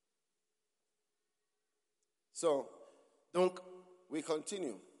So, Donc, we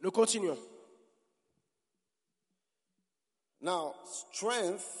continue. nous continuons. Now,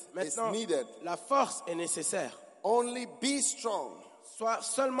 strength is Maintenant, needed. la force est nécessaire. Only be strong Sois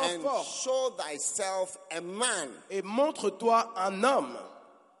seulement and fort show thyself a man. et montre-toi un homme.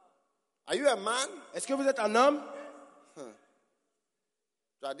 Are you a man? Est-ce que vous êtes un homme?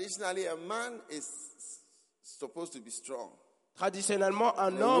 Traditionally, a man is supposed to be strong. Traditionnellement,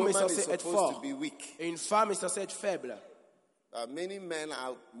 un A homme est woman is censé être supposed to fort be weak. et une femme est censée être faible. Many men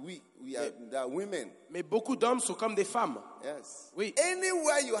are weak. They are women. Mais beaucoup d'hommes sont comme des femmes. Yes. Oui.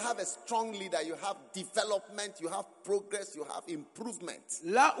 Anywhere you have a strong leader, you have development, you have progress, you have improvement.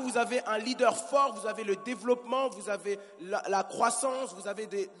 Là où vous avez un leader fort, vous avez le développement, vous avez la croissance, vous avez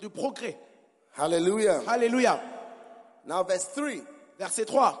du progrès. Hallelujah. Alléluia. Now verse 3. Verset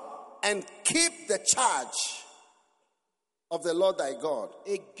 3. And keep the charge of the Lord thy God,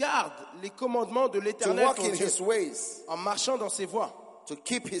 Et garde les commandements de to l'Éternel walk ton in Dieu, his ways, en marchant dans ses voies to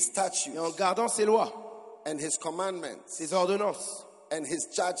keep his statutes et en gardant ses lois, and his commandments ses ordonnances, and his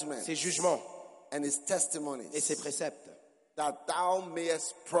judgments ses jugements and his et testimonies, ses préceptes, that thou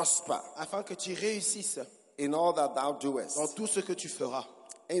mayest prosper afin que tu réussisses in all that thou doest. dans tout ce que tu feras.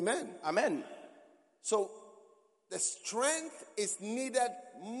 Amen. Amen. So the strength is needed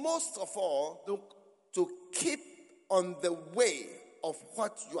most of all Donc, to keep on the way of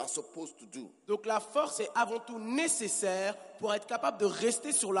what you are supposed to do. donc la force est avant tout nécessaire pour être capable de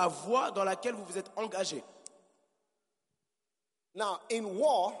rester sur la voie dans laquelle vous vous êtes engagé. Now, in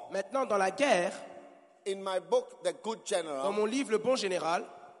war, Maintenant, dans la guerre, in my book, The Good dans General, mon livre Le Bon Général,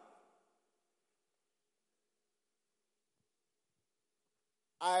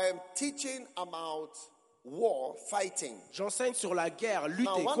 I am teaching about war, fighting. j'enseigne sur la guerre, Now,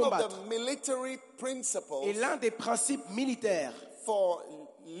 lutter, one combattre. of the military principles Et l'un des principes militaires for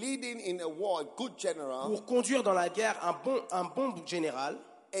leading in a war, a good general, pour conduire dans la guerre un bon général,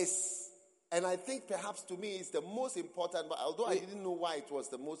 is, and I think perhaps to me it's the most important, but although I didn't know why it was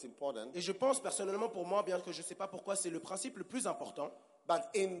the most important, et je pense personnellement pour moi, bien que je ne sais pas pourquoi, c'est le principe le plus important, but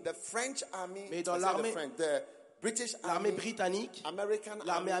in the French army, mais dans I say the French, the British l'armée army, britannique, American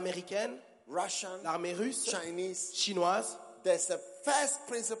l'armée army, américaine, Russian, l'armée russe, Chinese, chinoise, there's a first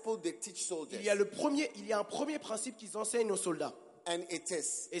principle they teach soldiers. il y a un premier principe qu'ils enseignent aux soldats. And it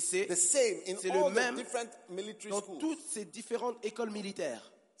is Et c'est the same in c'est all le the même different military dans schools. toutes ces différentes écoles militaires.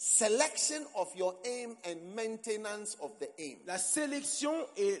 Selection of your aim and maintenance of the aim. La sélection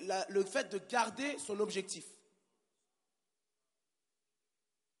et le fait de garder son objectif.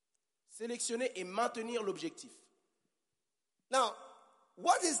 Sélectionner et maintenir l'objectif. Now,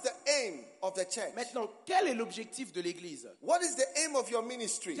 what is the aim of the church? Maintenant, quel est l'objectif de l'Église? What is the aim of your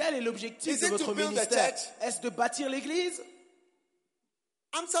ministry? Quel est l'objectif Is de it votre to build the ministère? church? Est-ce de bâtir l'Église?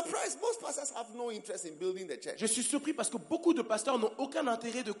 I'm surprised most pastors have no interest in building the church. Je suis surpris parce que beaucoup de pasteurs n'ont aucun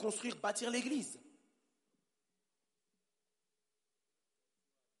intérêt de construire, bâtir l'Église.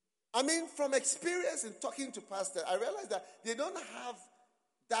 I mean, from experience in talking to pastors, I realize that they don't have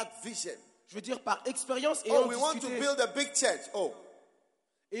that vision. Je veux dire, par expérience, Oh, we want to build a big church. Oh,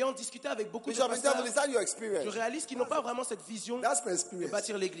 ayant discuté avec beaucoup de Bishop, pasteurs, is that your je experience? réalise qu'ils n'ont pas vraiment cette vision That's my de experience.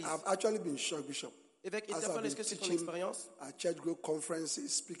 bâtir l'Église. I've actually been shocked, Bishop. Évêque As I've Etapel, been est-ce que c'est ton teaching expérience? at church group conferences,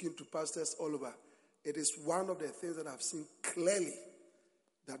 speaking to pastors all over, it is one of the things that I've seen clearly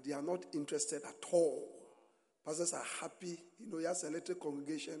that they are not interested at all. Pastors are happy. You know, he has a little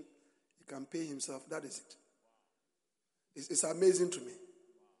congregation. He can pay himself. That is it. It's amazing to me.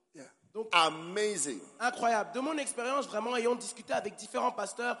 Yeah. Donc, Amazing. incroyable. De mon expérience, vraiment, ayant discuté avec différents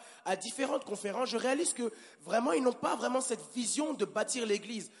pasteurs à différentes conférences, je réalise que vraiment, ils n'ont pas vraiment cette vision de bâtir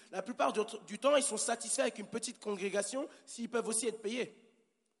l'Église. La plupart du temps, ils sont satisfaits avec une petite congrégation s'ils peuvent aussi être payés.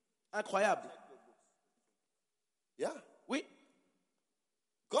 Incroyable. Yeah. Oui,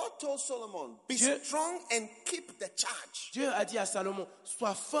 God told Solomon, be Dieu- strong and keep the charge. Dieu a dit à Salomon,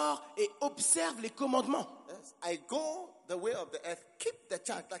 sois fort et observe les commandements. Yes. I go the way of the earth. Keep the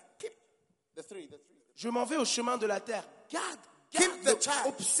charge. Like keep the three. Je m'en vais au chemin de la terre. Garde, Keep the charge.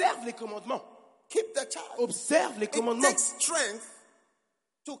 observe les commandements. Keep the charge. Observe les It commandements. takes strength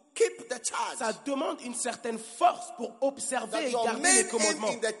to keep the charge. Ça demande une certaine force pour observer That et your garder main les aim commandements.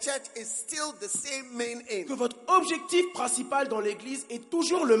 in the church is still the same main aim. Que votre objectif principal dans l'Église est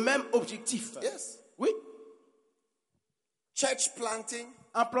toujours le même objectif. Yes. Oui, Church planting,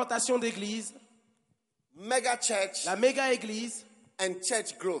 implantation d'église, mega church, la méga-église and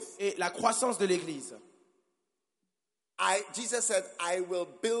church growth. et la croissance de l'Église. Jesus said, I will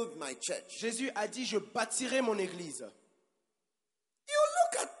build my church. Jésus a dit, je bâtirai mon Église. You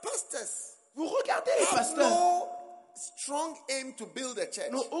look at pastors. Vous regardez les Have pasteurs. no strong aim to build a church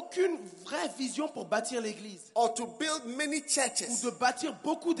n'ont aucune vraie vision pour bâtir l'église or to build many ou churches. de bâtir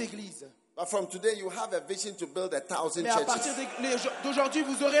beaucoup d'églises. But from today, you have a vision to build 1,000 Mais à partir churches. d'aujourd'hui,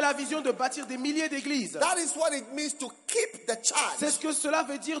 vous aurez la vision de bâtir des milliers d'églises. That is what it means to keep the charge. C'est ce que cela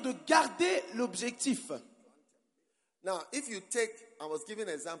veut dire de garder l'objectif. Now, if you take, I was giving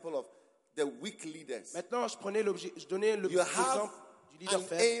an example of the weak leaders. Maintenant, je donnais You have l'exemple du leader an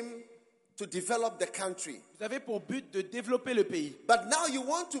faible. aim to develop the country. Vous avez pour but de développer le pays. But now you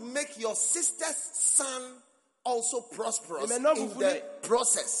want to make your sister's son also prosperous Et maintenant, vous in voulez- the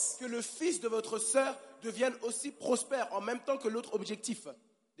process. Que le fils de votre sœur devienne aussi prospère en même temps que l'autre objectif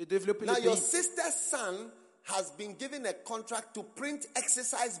de développer Now le your pays. sister's son has been given a contract to print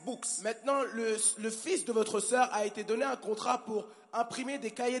exercise books. Maintenant, le fils de votre sœur a été donné un contrat pour imprimer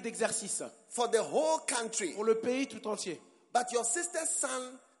des cahiers d'exercice For the whole country. pour le pays tout entier. But your sister's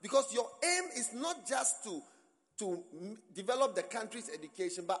son, because your aim is not just to develop the country's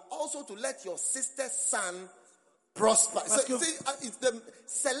education, but also to let your sister's son prosper. Parce que- It's the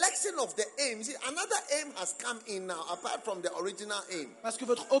selection of the aim. See, another aim has come in now, apart from the original aim. Parce que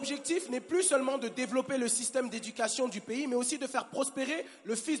votre objectif n'est plus seulement de développer le système d'éducation du pays, mais aussi de faire prospérer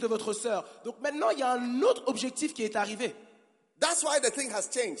le fils de votre sœur. Donc maintenant, il y a un autre objectif qui est arrivé. That's why the thing has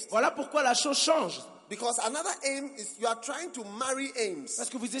changed. Voilà pourquoi la chose change. Because another aim is you are trying to marry aims. Parce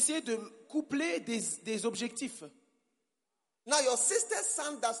que vous essayez de coupler des objectifs. Now, your sister's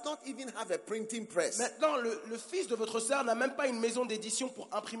son does not even have a printing press. Maintenant, le fils de votre sœur n'a même pas une maison d'édition pour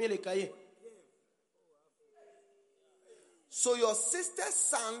imprimer les cahiers. So, your sister's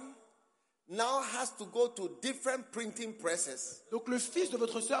son now has to go to different printing presses. Donc le fils de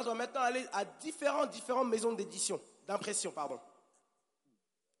votre sœur doit maintenant aller à différentes maisons d'édition, d'impression, pardon.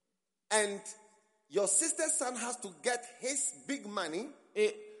 And your sister's son has to get his big money.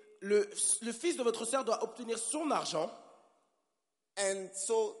 Et le fils de votre sœur doit obtenir son argent. And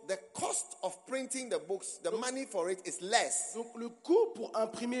so the cost of printing the books, the money for it is less. Donc le coût pour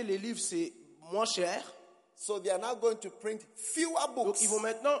imprimer les livres, c'est moins cher. So they are now going to print fewer Donc books. ils vont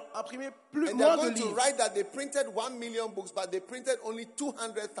maintenant imprimer And they're moins de going to livres. write that they printed 1 million books, but they printed only Et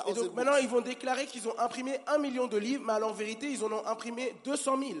 200,000 donc books. maintenant ils vont déclarer qu'ils ont imprimé 1 million de livres, mais en vérité ils en ont imprimé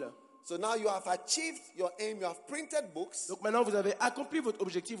 200 000. So now you have achieved your aim, you have printed books. Donc maintenant vous avez accompli votre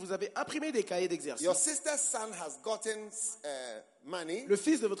objectif, vous avez imprimé des cahiers d'exercice. Your sister's son has gotten money, Le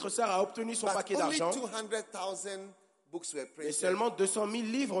fils de votre sœur a obtenu son but paquet only d'argent, 200,000 books were et printed. seulement 200 000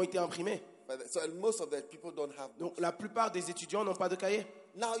 livres ont été imprimés. So most of the people don't have books. Donc la plupart des étudiants n'ont pas de cahier.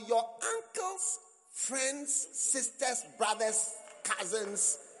 Now your uncles, friends, sisters, brothers,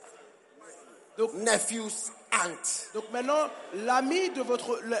 cousins, Donc, nephews, aunts donc maintenant, l'ami de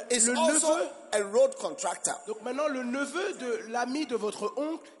votre... is le also neveu, a road contractor. donc maintenant, le neveu de l'ami de votre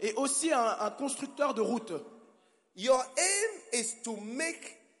oncle est aussi un constructeur de route. Your aim is to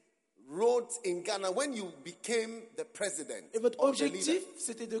make roads in Ghana when you became the president. Et votre or the objectif, leader.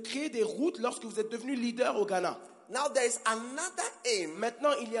 c'était de créer des routes lorsque vous êtes devenu leader au Ghana. Now there is another aim,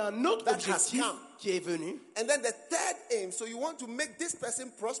 Maintenant, il y a un autre That has objectif come. qui est venu. and then the third aim. So you want to make this person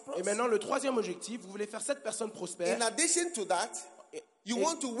prosperous. Et maintenant, le troisième objectif, vous voulez faire cette personne prospère. In addition to that, you Et-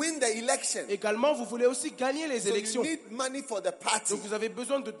 want to win the election. Également, vous voulez aussi gagner les So you élections. need money for the party. Donc, vous avez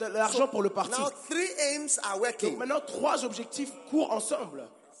besoin de l'argent pour le parti. Now 3 aims are Donc, working. maintenant, 3 objectifs courent ensemble.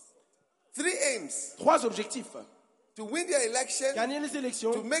 3 aims. 3 objectifs. To win the election, Gagner les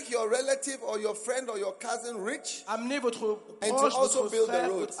élections, to make your relative or your friend or your cousin rich, amener votre And to proche, also votre build the frère,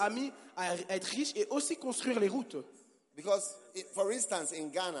 roads. votre ami à être riche et aussi construire les routes. because for instance in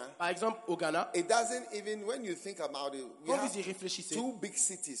Ghana, Par exemple, au Ghana, it doesn't even, when you think about it, we quand have vous y réfléchissez, 2 big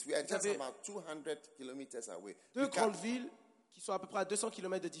cities. We are just avez about 200 kilometers away. 2 You, grandes villes qui sont à peu près à 200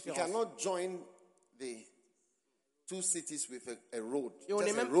 km de you différence. cannot join the 2 cities with a road. Et on Just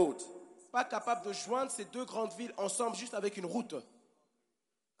est a même road. pas capable de joindre ces 2 grandes villes ensemble juste avec une route.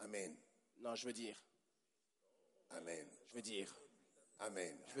 Amen. Non, je veux dire, Amen. je veux dire,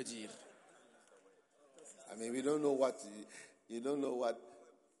 Amen. je veux dire. I mean, we don't know what you don't know what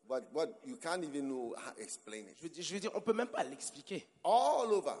you can't even know how to explain it. Je veux dire, on peut même pas l'expliquer.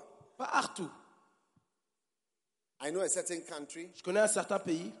 All over. Partout. I know a certain country. Je connais un certain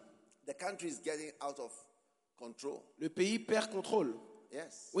pays. The country is getting out of control. Le pays perd contrôle.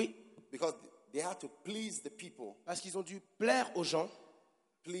 Yes. Oui, Because they had to please the people, parce qu'ils ont dû plaire aux gens,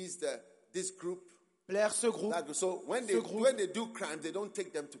 please this group, plaire ce groupe. that group. So when Ce groupe. when they do crimes, they don't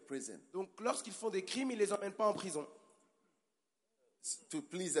take them to prison Donc, lorsqu'ils font des crimes, ils les emmènent pas en prison to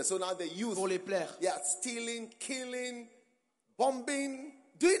please them. So now the youth, pour les plaire. they are stealing, killing, bombing,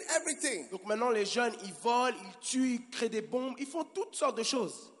 doing everything. Donc maintenant, les jeunes, ils volent, ils tuent, ils créent des bombes, ils font toutes sortes de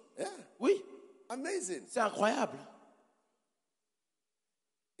choses. Yeah, Oui, amazing. c'est incroyable.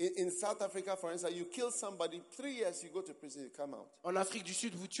 In South Africa, for instance, you kill somebody, 3 years, you go to prison, you come out. En Afrique du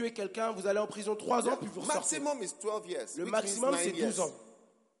Sud, vous tuez quelqu'un, vous allez en prison 3 ans, puis vous ressortez. Maximum is 12 years. Le which maximum, means c'est 9 years. 12 ans.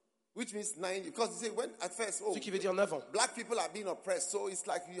 Which means 9, because you say when at first, Ce qui veut dire 9 ans. black people are being oppressed, so it's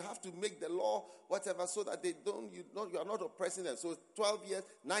like you have to make the law whatever so that they don't, you are not oppressing them. So 12 years,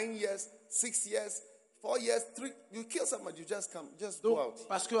 9 years, 6 years, 4 years, 3, you kill somebody, you just come, just Donc, go out.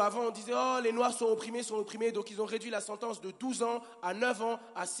 parce qu'avant on disait, oh, les Noirs sont opprimés, donc ils ont réduit la sentence de 12 ans à 9 ans,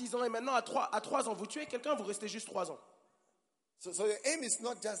 à 6 ans, et maintenant à 3 ans. Vous tuez quelqu'un, vous restez juste 3 ans. So your aim is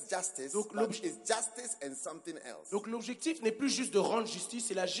not just justice, Donc, but it's justice and something else. Donc l'objectif n'est plus juste de rendre justice,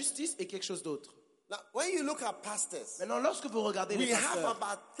 c'est la justice et quelque chose d'autre. Now, when you look at pastors, Maintenant, lorsque vous regardez les we have pasteurs,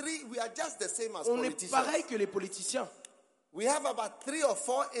 about 3, we are just the same as on est politicians. pareil que les politiciens. We have about 3 or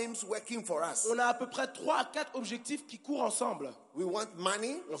 4 aims working for us. On a à peu près 3 à 4 objectifs qui courent ensemble. We want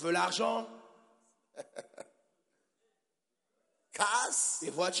money, On veut l'argent, cars, des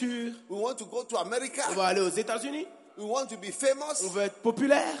voitures, we want to go to America, on va aller aux États-Unis, we want to be famous, on veut être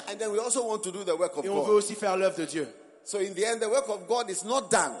populaire and then we also want to do the work of et on veut God. aussi faire l'œuvre de Dieu. So in the end, the work of God is not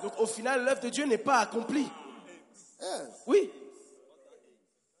done. Donc au final, l'œuvre de Dieu n'est pas accomplie. Yes. Oui,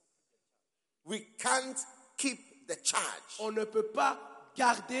 We can't keep the charge. on ne peut pas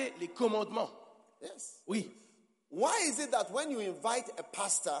garder les commandements. Yes. Oui. Why is it that when you invite a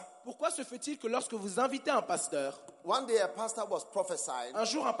pastor, Pourquoi se fait-il que lorsque vous invitez un pasteur, one day a pastor was prophesying un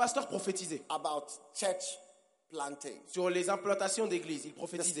jour un pasteur prophétisait about church planting. sur les implantations d'église, il The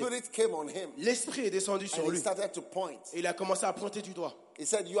prophétisait. Spirit came on him L'esprit est descendu and sur he lui started to point. et il a commencé à pointer du doigt. He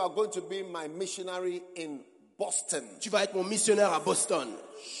said, "You are going to be my missionary in Boston." Tu vas être mon missionnaire à Boston.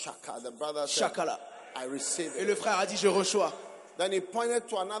 Shaka, the brother said, Chakala. "I receive Et it." le frère a dit, je reçois. Then he pointed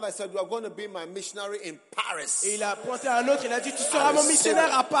to another and said, "You are going to be my missionary in Paris." Et il a pointé à un autre, il a dit, tu seras mon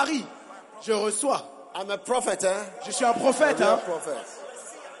missionnaire à Paris. Je reçois. I'm a prophet, eh? Je suis un prophète, You're a hein. prophet.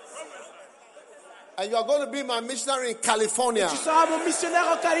 And you are going to be my missionary in California. Tu seras mon missionnaire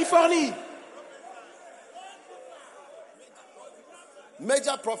en Californie.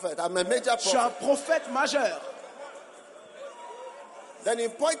 Major prophet. I'm a major Je suis un prophet. prophète majeur. Then he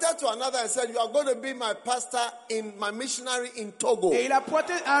pointed to another and said, "You are going to be my pastor in my missionary in Togo." Et il a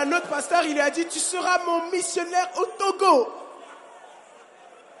pointé à un autre pasteur, il lui a dit, tu seras mon missionnaire au Togo.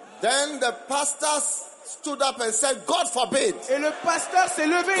 Then the pastor stood up and said, "God forbid. Et le pasteur s'est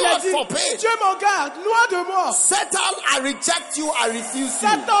levé, il a God dit, forbid. Dieu m'en garde, loin de moi. Satan, I reject you, I refuse you."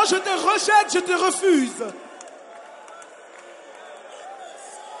 Satan, je te rejette, je te refuse.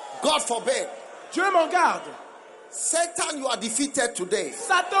 God forbid. Dieu m'en garde. Satan, you are defeated today.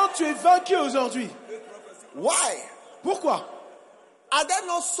 Satan, tu es vaincu aujourd'hui. Why? Pourquoi? Are there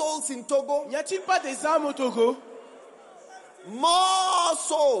no souls in Togo? N'y a-t-il pas des âmes au Togo? More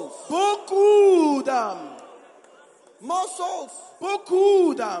souls. Beaucoup d'âmes. More souls.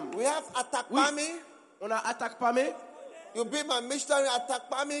 Beaucoup d'âmes. We have Atakpami. On a Atakpame. You'll be my missionary at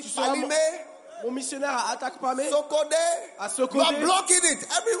Atakpami. Tu seras Palime. mon missionnaire à Atakpame. Sokode. À You Sokode. are blocking it.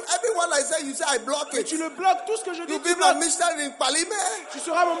 Everyone I say, you say I block Mais it. tu le bloques, tout ce que je dis, You'll tu be my bloques. missionary in Palime. Tu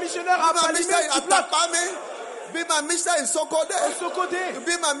seras mon missionnaire à Be my Palime, missionary in tu bloques. Atakpami. Be my missionary in Sokode. Au Sokode. You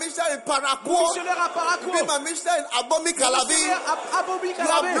be my missionary in Mon Parakou. missionnaire à You Parakou. be my missionary in Abomi Kalavi. Missionnaire à Abobi You are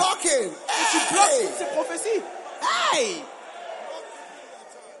Kalabé. blocking. Et tu bloques Hey. toutes ces prophéties. Hey!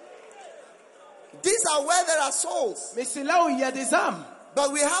 These are where there are souls. Mais c'est là où il y a des âmes.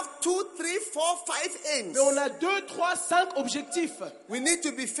 But we have 2, 3, 4, 5 aims. Mais on a 2, 3, 5 objectifs. We need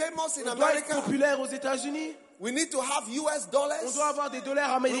to be famous in On doit être America. populaire aux États-Unis. We need to have US On dollars. doit avoir des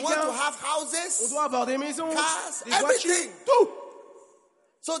dollars We want to américains. have On houses. doit avoir des maisons, Cars, des voitures, everything. tout.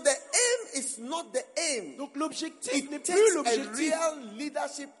 So the aim is not the aim. Donc l'objectif It n'est takes plus a l'objectif. real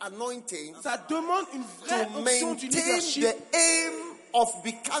leadership anointing Ça demande une vraie to onction du maintain leadership the aim of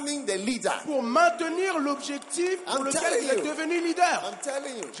becoming the leader. pour maintenir l'objectif pour I'm lequel telling vous êtes you. devenu leader. I'm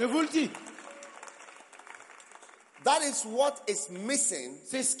telling you. Je vous le dis, That is what is missing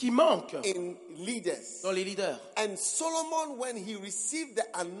c'est ce qui manque in leaders. dans les leaders. And Solomon, when he received the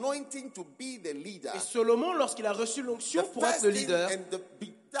anointing to be the leader, Et Salomon, lorsqu'il a reçu l'onction the pour être first le thing leader, and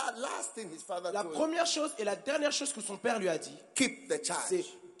that last thing his father la told him, première chose et la dernière chose que son père lui a dit, keep the charge. c'est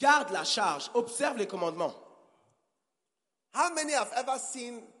garde la charge, observe les commandements. How many have ever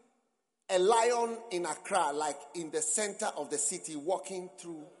seen a lion in Accra, like in the center of the city, walking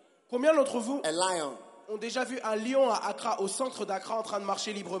through Combien d'entre vous a lion? ont déjà vu un lion à Accra, au centre d'Accra, en train de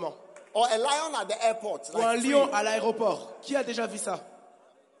marcher librement? Or a lion at the airport? Ou un Like lion free? à l'aéroport? Qui a déjà vu ça?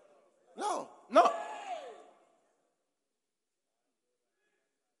 No. Non.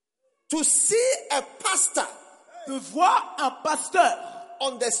 To see a pastor De voir un pasteur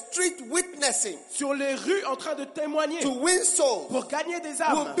on the street witnessing sur les rues en train de témoigner to win souls pour gagner des will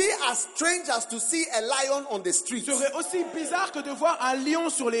âmes be as strange as to see a lion on the street. serait aussi bizarre que de voir un lion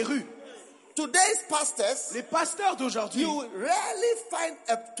sur les rues. Today's pastors, Les pasteurs d'aujourd'hui, you rarely find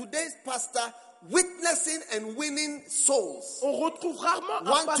today's pastor witnessing and winning souls. on retrouve rarement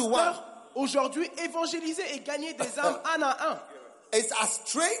un One to pasteur aujourd'hui évangéliser et gagner des âmes un à un. It's as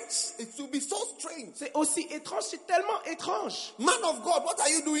strange. It will be so strange. C'est aussi étrange, c'est tellement étrange. Man of God, what are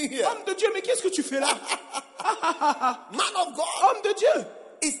you doing here? Homme de Dieu, mais qu'est-ce que tu fais là? Man of God. Homme de Dieu.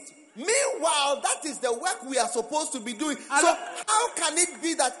 Meanwhile, that is the work we are supposed to be doing. So Alors, how can it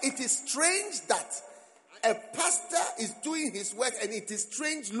be that it is strange that a pastor is doing his work and it is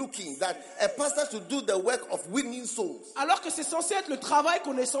strange looking that a pastor should do the work of winning souls? alors que c'est censé être le travail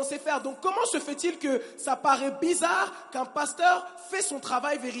qu'on est censé faire. Donc comment se fait-il que ça paraît bizarre qu'un pasteur fait son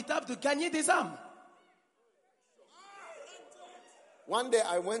travail véritable de gagner des âmes? One day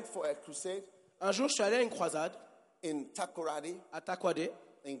I went for a crusade Un jour, je suis allé à une croisade in Takoradi à Takwade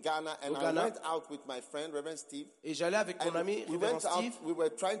in Ghana, and Au I Ghana. went out with my friend Reverend Steve. et j'allais avec mon And ami we Révérend went out. Steve We were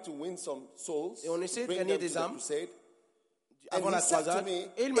trying to win some souls. Et on essayait de bring gagner them des to the âmes crusade. avant And la he said to croisade. me,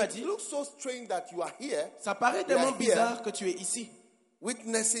 Et il m'a "It dit, looks so strange that you are here, ça paraît we tellement are here, bizarre que tu es ici,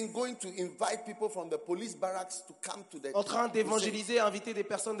 witnessing, going to invite people from the police barracks to come to the en train crusade." d'évangéliser, inviter des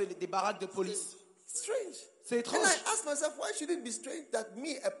personnes des baraques de police. Strange. C'est And étrange. I asked myself, why should it be strange that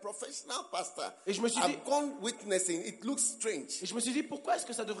me, a professional pastor, Et je me suis I've dit- gone witnessing? It looks strange. Et je me suis dit, pourquoi est-ce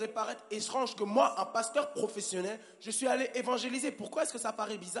que ça devrait paraître étrange que moi, un pasteur professionnel, je suis allé évangéliser? Pourquoi est-ce que ça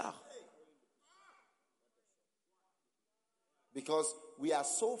paraît bizarre? Because we are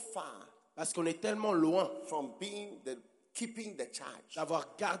so far Parce qu'on est tellement loin from keeping the charge.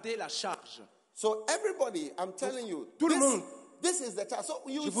 d'avoir gardé la charge. So everybody, I'm telling you, Tout le monde. this is the charge. So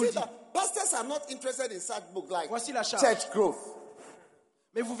you Je vous le see dis. that pastors are not interested in such books like Voici la charge. church growth.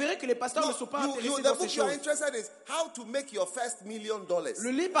 Mais vous verrez que les pasteurs ne sont pas intéressés the dans ces book you are choses. interested in is how to make your first $1 million. Le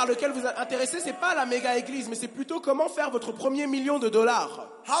livre par lequel vous êtes intéressé, c'est pas la méga église, mais c'est plutôt comment faire votre premier $1 million.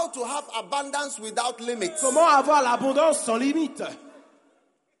 How to have abundance without limits. Comment avoir l'abondance sans limite.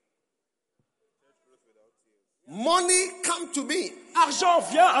 Money come to me. Argent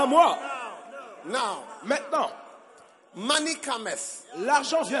vient à moi. Now, Maintenant, money cometh.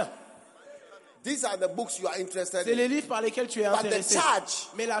 l'argent vient. These are the books you are interested C'est in. les livres par lesquels tu es But the intéressé. charge,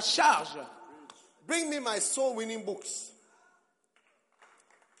 Mais la charge, bring me my soul winning books.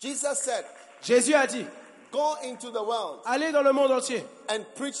 Jesus said, Jésus a dit, go into the world allez dans le monde entier and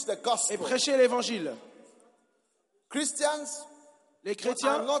preach the et gospel. prêchez l'évangile. Christians Les are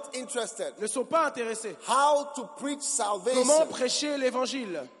chrétiens not interested. ne sont pas intéressés. How to preach Comment salvation. prêcher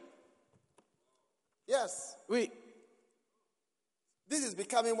l'évangile? Yes. Oui, This is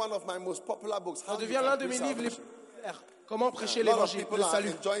becoming one of my most popular books. ça How you devient can l'un de preach mes livres les salvation. plus populaires. Comment prêcher A lot of l'évangile, people le are salut.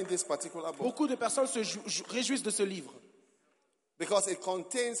 enjoying this particular book Beaucoup de personnes se réjouissent de ce livre because it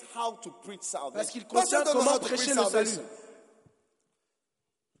contains how to preach salvation. parce qu'il Pastors contient don't know comment how to preach prêcher le salut. salvation.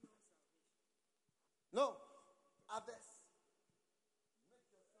 No. Others.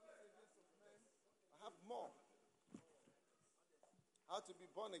 I have more. How to be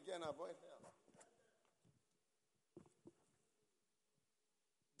born again, avoid hell.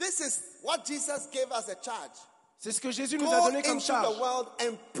 This is what Jesus gave us a charge. C'est ce que Jésus nous a Go donné comme into charge. the world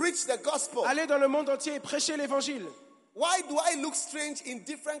and preach the gospel. Allez dans le monde entier et prêchez l'évangile. Why do I look strange in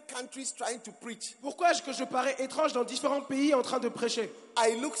different countries trying to preach? Pourquoi est-ce que je parais étrange dans différents pays en train de prêcher?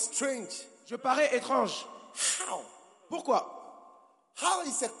 I look strange. Je parais étrange. How? Pourquoi? How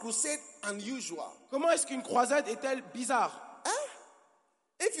is a crusade unusual? Comment est-ce qu'une croisade est-elle bizarre?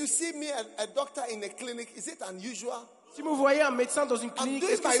 If you see me, a doctor in a clinic, is it unusual? Si vous voyez un médecin dans une clinique,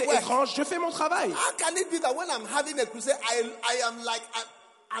 doing est-ce que my c'est work. étrange? Je fais mon travail. How can it be that when I'm having a crusade, I am like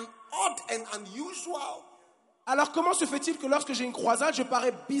an odd and unusual? Alors comment se fait-il que lorsque j'ai une croisade, je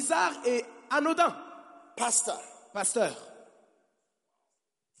parais bizarre et anodin? Pastor, Pasteur,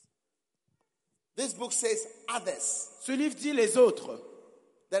 this book says others. ce livre dit les autres.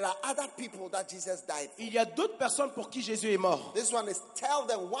 There are other people that Jesus died for. Il y a d'autres personnes pour qui Jésus est mort. This one is tell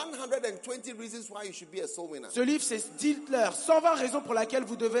them 120 reasons why you should be a soul winner. Ce livre, c'est dites-leur 120 raisons pour lesquelles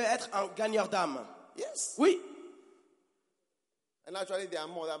vous devez être un gagneur d'âme. Yes. Oui. And actually, there are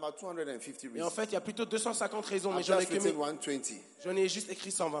more. There are about 250 Et en reasons. fait, il y a plutôt 250 raisons, mais I've j'en ai just que written 1000. 120. J'en ai juste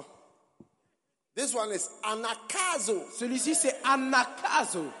écrit 120. This one is Anakazo, Celui-ci, c'est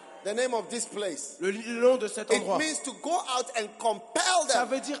Anakazo, the name of this place. le nom de cet It endroit. means to go out and compel Ça them.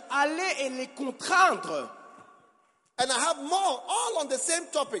 veut dire aller et les contraindre. And I have more, all on the same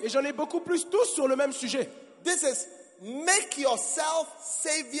topic. Et j'en ai beaucoup plus, tous sur le même sujet. This is make yourself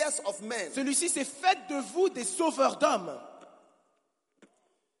saviors of men. Celui-ci, c'est faites de vous des sauveurs d'hommes.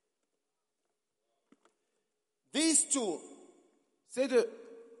 These two Ces deux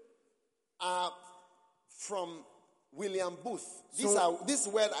are from William Booth. So- This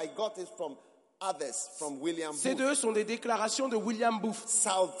word I got it from others, from William Ces Booth. deux sont des déclarations de William Booth,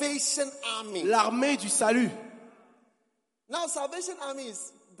 Salvation Army. l'armée du salut. Now, Salvation Army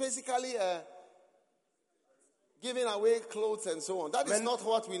is basically giving away clothes and so on. That is not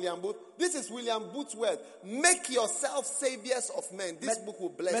what William Booth. This is William Booth's word. Make yourself saviors of men. This book will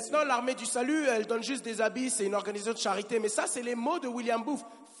bless Maintenant, you. l'armée du salut, elle donne juste des habits, c'est une organisation de charité. Mais ça, c'est les mots de William Booth.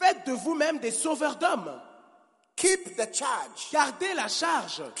 Faites de vous-même des sauveurs d'hommes. Keep the charge. Gardez la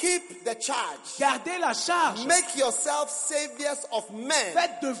charge. Keep the charge. Gardez la charge. Make yourself saviors of men.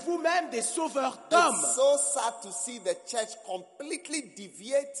 Faites de vous-même des sauveurs d'hommes. It's so sad to see the church completely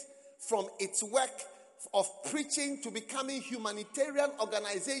deviate from its work of preaching to becoming humanitarian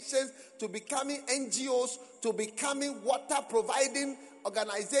organizations, to becoming NGOs, to becoming water providing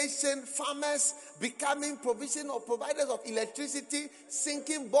organization, farmers, becoming providers of electricity,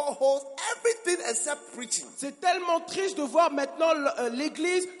 sinking boreholes, everything except preaching. C'est tellement triste de voir maintenant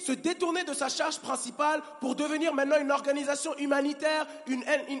l'Église se détourner de sa charge principale pour devenir maintenant une organisation humanitaire, une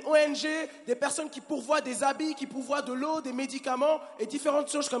ONG, des personnes qui pourvoient des habits, qui pourvoient de l'eau, des médicaments et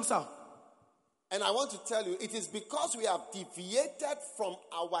différentes choses comme ça. And I want to tell you, it is because we have deviated from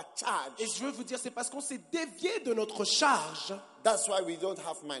our charge. Et je veux vous dire, c'est parce qu'on s'est dévié de notre charge. That's why we don't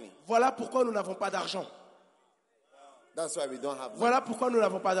have money. Voilà pourquoi nous n'avons pas d'argent. That's why we don't have money. Voilà pourquoi nous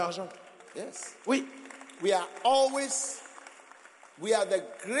n'avons pas d'argent. Yes. Oui, We are the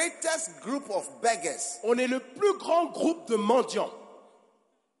greatest group of beggars. on est le plus grand groupe de mendiants.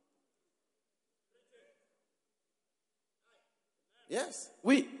 Yes.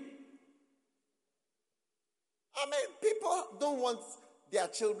 Oui, I mean, people don't want their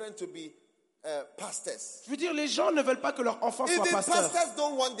children to be pastors. je veux dire, les gens ne veulent pas que leurs enfants soient Even pasteurs. pastors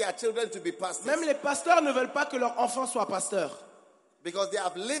don't want their children to be pastors. Même les pasteurs ne veulent pas que leurs enfants soient pasteurs. Because they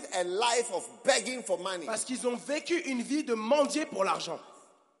have lived a life of begging for money. Parce qu'ils ont vécu une vie de mendier pour l'argent.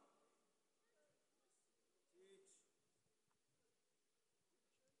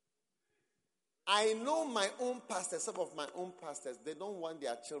 I know my own pastors, some of my own pastors, they don't want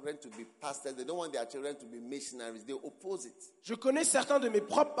their children to be pastors. They don't want their children to be missionaries. They oppose it. Je connais certains de mes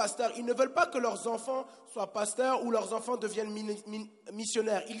propres pasteurs. Ils ne veulent pas que leurs enfants soient pasteurs ou leurs enfants deviennent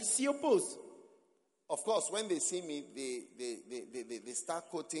missionnaires. Ils s'y opposent. Of course, when they see me, they start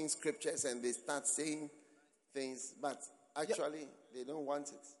quoting scriptures and they start saying things, but actually, they don't want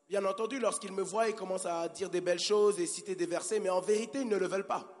it. Bien entendu, lorsqu'ils me voient, ils commencent à dire des belles choses et citer des versets, mais en vérité, ils ne le veulent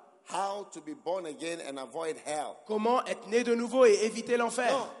pas. How to be born again and avoid hell. Comment être né de nouveau et éviter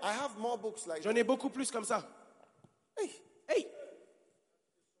l'enfer? No, I have more books like J'en ai beaucoup plus comme ça. Hey. Hey!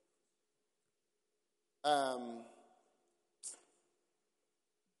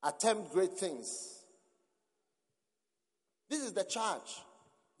 Attempt great things. This is the charge.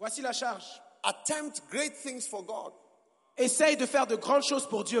 Voici la charge. Attempt great things for God. Essaye de faire de grandes choses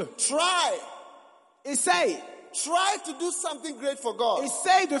pour Dieu. Try. Essaye. Try to do something great for God.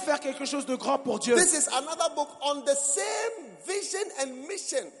 Essaye de faire quelque chose de grand pour Dieu. This is another book on the same vision and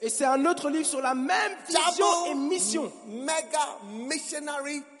mission. Et c'est un autre livre sur la même vision et mission. Mega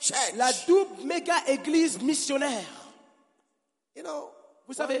missionary church. La double méga église missionnaire. You know,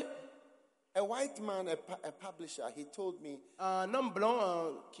 Vous savez, a white man, a publisher, he told me, un homme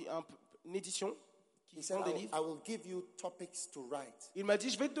blanc, une édition, he qui said, vend des livres, I will give you topics to write. il m'a dit,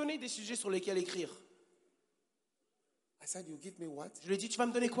 je vais te donner des sujets sur lesquels écrire. I said, you give me what? Je lui ai dit, tu vas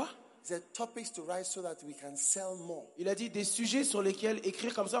me donner quoi? He said, topics to write so that we can sell more. Il a dit, des sujets sur lesquels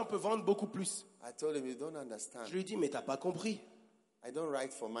écrire, comme ça on peut vendre beaucoup plus. I told him, you don't understand. Je lui ai dit, mais t'as pas compris. I don't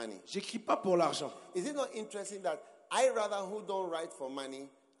write for money. J'écris pas pour l'argent. Is it not interesting that I rather who don't write for money,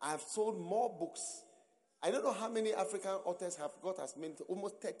 I have sold more books. I don't know how many African authors have got as many,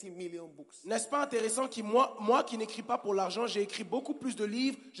 almost 30 million books. N'est-ce pas intéressant que moi qui n'écris pas pour l'argent, j'ai écrit beaucoup plus de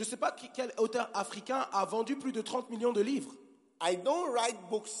livres. Je ne sais pas quel auteur africain a vendu plus de 30 millions de livres. I don't write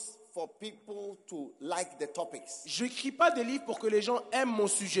books for people to like the topics. Je n'écris pas des livres pour que les gens aiment mon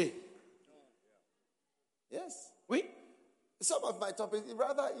sujet. Yes. Oui. Some of my topics,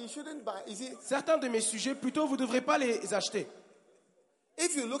 rather, you shouldn't buy. You see, Certains de mes sujets, plutôt, vous ne devrez pas les acheter.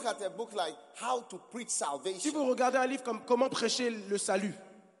 if you look at a book like How to Preach Si Salvation, vous regardez un livre comme Comment prêcher le salut,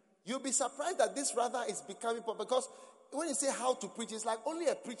 you'll be surprised that this rather is becoming popular. Because when you say how to preach, it's like only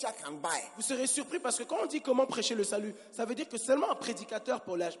a preacher can buy. vous serez surpris parce que quand on dit Comment prêcher le salut, ça veut dire que seulement un prédicateur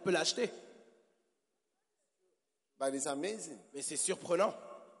peut l'acheter. But it's amazing. Mais c'est surprenant.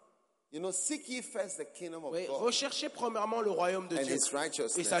 You know, seek ye first the kingdom of Oui, God recherchez premièrement le royaume de and Dieu his et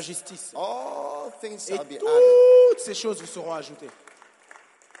righteousness. sa justice. All things Et shall be added. toutes ces choses vous seront ajoutées.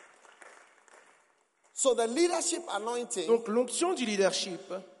 So the leadership anointing, Donc l'onction du leadership,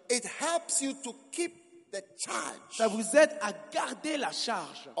 it helps you to keep the charge ça vous aide à garder la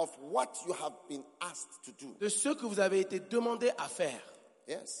charge of what you have been asked to do. de ce que vous avez été demandé à faire.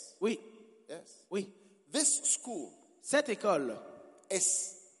 Yes, Oui, yes. oui. This school Cette école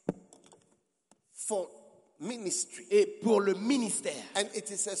is for ministry, est pour le ministère. and it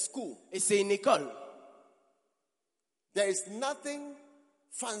is a school. Et c'est une école. There is nothing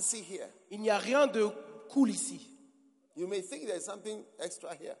fancy here. Il n'y a rien de cool ici. You may think there's something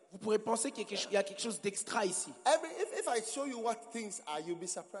extra here. Vous pourrez penser qu'il y a quelque chose d'extra ici. If I show you what things are, you'll be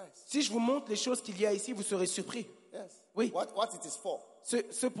surprised. Si je vous montre les choses qu'il y a ici, vous serez surpris. Yes. Oui. What it is for.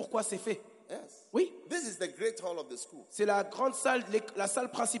 Ce pourquoi c'est fait. Yes. Oui. This is the great hall of the school. C'est la grande salle, la salle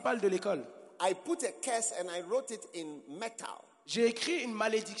principale de l'école. I put a curse and I wrote it in metal. J'ai écrit une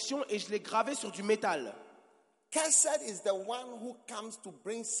malédiction et je l'ai gravée sur du métal. Cursed is the one who comes to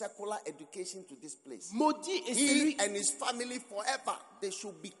bring secular education to this place. Maudit est He celui, and his family forever. They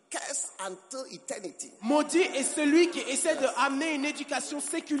should be cursed until eternity. maudit est celui qui essaie d'amener une éducation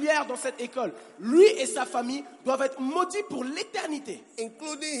séculière dans cette école. Lui et sa famille doivent être maudits pour l'éternité.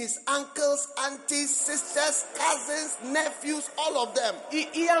 Including his uncles, aunties, sisters, cousins, nephews, all of them.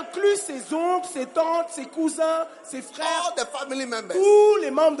 Il inclut ses oncles, ses tantes, ses cousins, ses frères, All the family members. tous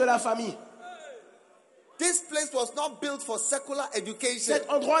les membres de la famille. This place was not built for secular education. Cet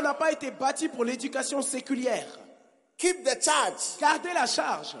endroit n'a pas été bâti pour l'éducation séculière. Keep the charge. Gardez la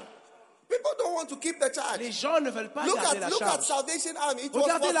charge. People don't want to keep the charge. Les gens ne veulent pas garder la Look at charge. Salvation Army. It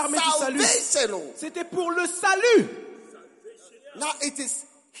Regardez was l'armée du for salut. salvation. C'était pour le salut. Now it is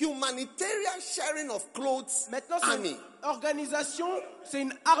humanitarian sharing of clothes. Maintenant, c'est Army. une organisation, c'est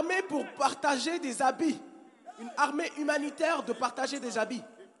une armée pour partager des habits. Une armée humanitaire de partager des habits.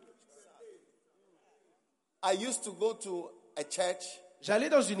 I used to go to a church J'allais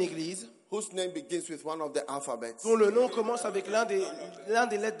dans une église whose name begins with one of the alphabets. dont le nom commence avec l'un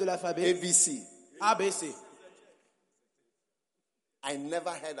des lettres de l'alphabet. ABC. ABC. I never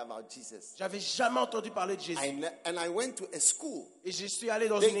heard about Jesus. J'avais jamais entendu parler de Jésus. And I went to a school. Et je suis allé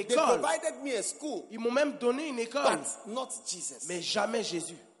dans They une école. provided me a school, Ils m'ont même donné une école. but not Jesus. Mais jamais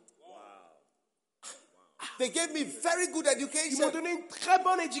Jésus. They gave me very good Ils m'ont education. donné une très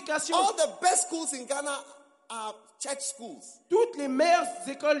bonne éducation. All the best schools in Ghana are church schools. Toutes les meilleures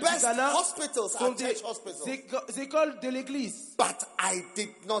écoles du Best Ghana hospitals sont are des church hospitals. écoles de l'église. But I did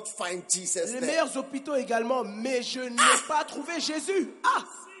not find Jesus Les there. meilleurs hôpitaux également, mais je n'ai pas trouvé Jésus. Ah,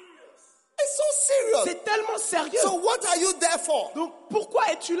 It's so serious. c'est tellement sérieux. So what are you there for? Donc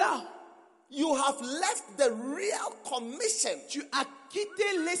pourquoi es-tu là? You have left the real commission. Tu as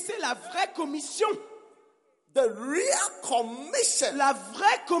quitté, laissé la vraie commission. The real commission. La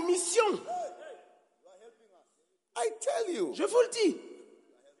vraie commission. I tell you. Je vous le dis.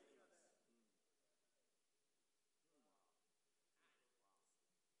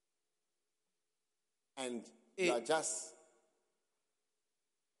 And Et- you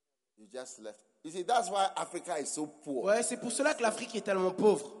just left. You see, that's why Africa is so poor. Ouais, c'est pour cela que l'Afrique est tellement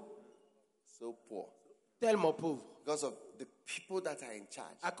pauvre. So poor. Tellement pauvre. Because of the people that are in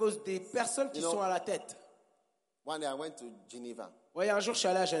charge. À cause des personnes qui You know- sont à la tête. One day I went to Geneva. Ouais, un jour, je suis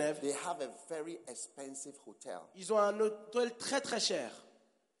allé à Genève. They have a very expensive hotel. Ils ont un hôtel très très cher.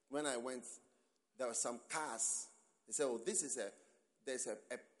 When I went, there were some cars. They said, "Oh, there's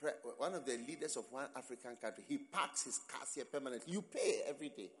one of the leaders of one African country. He parks his cars here permanently. You pay every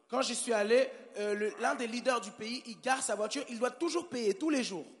day." Quand j'y suis allé, l'un des leaders du pays, il gare sa voiture, il doit toujours payer tous les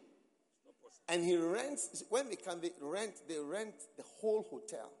jours. And he rents. When they come, they rent the whole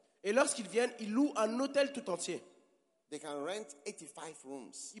hotel. Et lorsqu'ils viennent, ils louent un hôtel tout entier. They can rent 85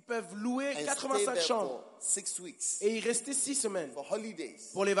 rooms Ils peuvent louer and stay 85 there chambres for 6 weeks et y rester 6 semaines for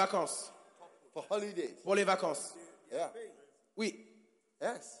holidays. pour les vacances. For holidays, Pour les vacances. yeah, Oui,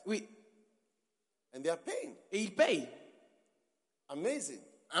 yes, oui. and they are paying. Et ils payent. Amazing.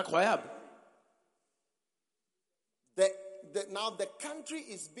 Incroyable. Now the country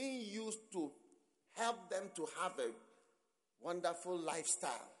is being used to help them to have a wonderful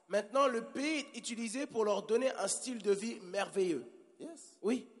lifestyle. Maintenant, le pays est utilisé pour leur donner un style de vie merveilleux. Yes,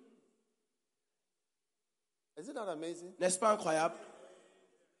 Oui, is it not amazing? n'est-ce pas incroyable?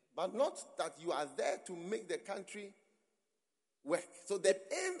 But not that you are there to make the country work. So the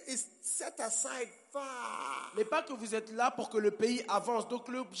aim is set aside far. Mais pas que vous êtes là pour que le pays avance. Donc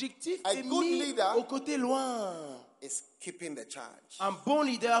l'objectif A est good mis leader au côté loin. Is keeping the charge. Un bon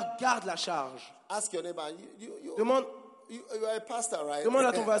leader garde la charge. Ask your neighbor. You Demande are a pastor, right?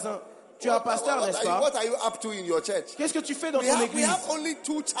 à ton voisin. Tu es un pasteur, n'est-ce pas? What are you up to in your church? Qu'est-ce que tu fais dans We ton have église? only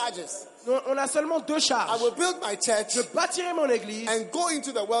 2 charges. On a seulement 2 I charges. will build my church Je bâtirai mon église and go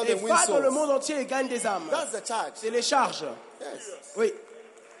into the world et and win va dans le souls. monde entier et gagne des âmes. That's the charge. C'est les charges. Yes, Oui,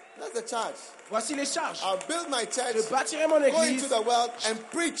 that's the charge. voici les charges. I'll build my church, Je bâtirai mon go into église the world and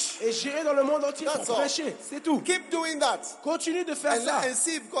preach. et j'irai dans le monde entier That's pour all. prêcher. C'est tout. Keep doing that Continue de faire ça and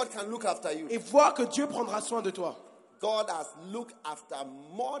see if God can look after you. et vois que Dieu prendra soin de toi. God has looked after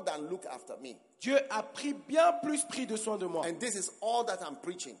more than look after me. Dieu a bien plus pris de soin de moi. And this is all that I'm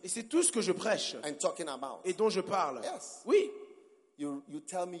preaching Et c'est tout ce que je prêche and talking about. et dont je parle. Yes. Oui, You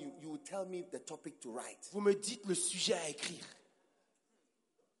tell me you tell me the topic to write. vous me dites le sujet à écrire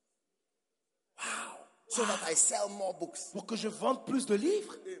Wow. So that I sell more books. pour que je vende plus de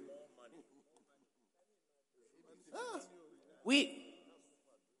livres. Oui.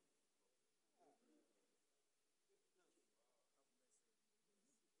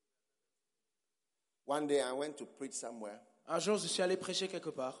 One day I went to preach somewhere. Un jour, je suis allé prêcher quelque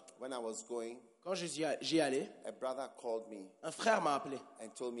part. When I was going, Quand j'y allais, a brother called me un frère m'a appelé and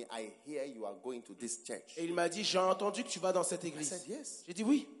told me, I hear you are going to this church. et il m'a dit, j'ai entendu que tu vas dans cette I église. said, yes. J'ai dit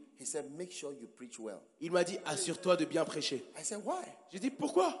oui. He said, make sure you preach well. Il m'a dit, assure-toi de bien prêcher. I said, why? J'ai dit,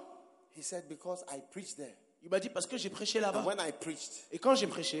 pourquoi? He said, because I preached there. Il m'a dit, parce que j'ai prêché And là-bas. when I preached, Et quand j'ai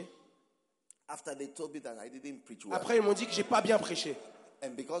prêché, after they told me that I didn't preach well, après ils m'ont dit que j'ai pas bien prêché.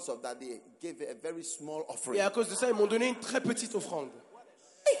 and because of that, they gave a very small offering. Et à cause de ça, ils m'ont donné une très petite offrande.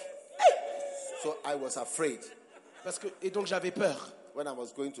 So I was afraid Et donc j'avais peur when I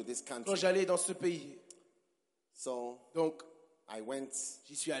was going to this quand country. j'allais dans ce pays. So Donc I went.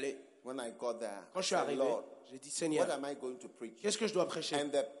 j'y suis allé. When I got there, Quand I je suis said, arrivé, Lord, j'ai dit, what Seigneur, am I going to preach? qu'est-ce que je dois prêcher?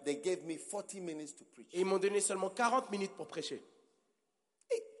 And they gave me 40 minutes to preach. Et ils m'ont donné seulement 40 minutes pour prêcher.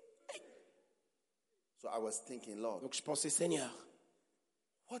 So I was thinking, Lord, Donc je pensais, Seigneur,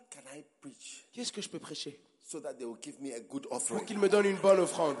 what can I preach qu'est-ce que je peux prêcher so that they will give me a good pour offering? qu'ils me donnent une bonne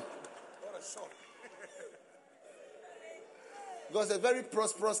offrande? Because it's a very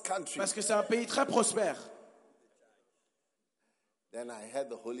prosperous country. Parce que c'est un pays très prospère. Then I heard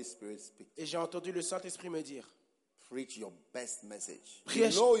the Holy Spirit speak. Et j'ai entendu le Saint-Esprit me dire, Preach your best message.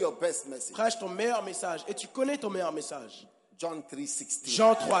 Prêche- You know your best message. prêche ton meilleur message. Et tu connais ton meilleur message. John 3:16.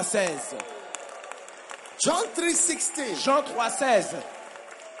 Jean 3,16. John 3:16. Jean 3,16.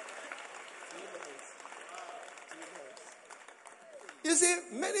 You see,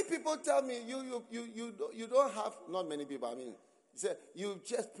 many people tell me you don't have, not many people, I mean, say you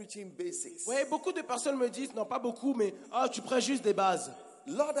just preaching basics. Oui, beaucoup de personnes me disent, non pas beaucoup, mais tu prêches juste des bases.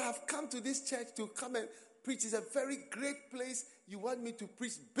 Lord, I have come to this church to come and preach. It's a very great place. You want me to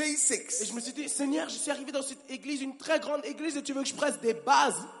preach Et basics. je me suis dit, Seigneur, je suis arrivé dans cette église, une très grande église, et tu veux que je presse des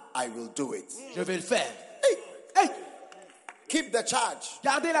bases? I will do it. Je vais le faire. Hey, Hey, keep the charge.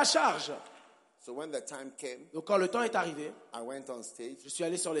 gardez la charge. So when the time came, Donc quand le temps est arrivé, I went on stage je suis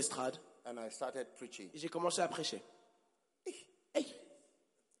allé sur l'estrade and I started preaching. et j'ai commencé à prêcher. Hey.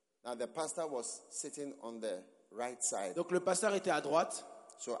 Now the pastor was sitting on the right side. Donc le pasteur était à droite,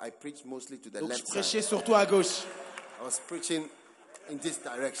 So I preached mostly to the donc je left side. prêchais surtout à gauche. I was preaching in this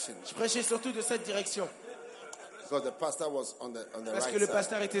direction Je prêchais surtout de cette direction, because the pastor was on the parce que right le side.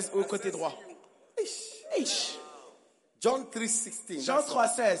 pasteur était au côté droit. Hey. John 3:16. Jean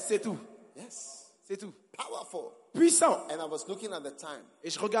 3,16, c'est tout. Yes. C'est tout. Powerful. Puissant. And I was looking at the time. Et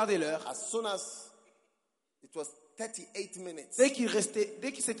je regardais l'heure. As soon as it was 38 minutes, Dès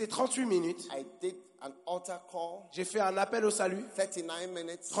que c'était 38 minutes, I did an altar call. j'ai fait un appel au salut. 39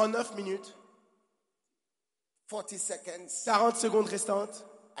 minutes, 39 minutes, 40 seconds. 40 secondes restantes.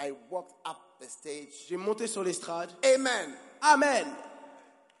 I walked up the stage. J'ai monté sur l'estrade. Amen. Amen.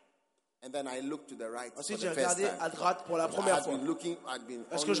 And then I looked to the right for Ensuite, the j'ai first regardé time. à droite pour la I première had fois. been looking, I'd been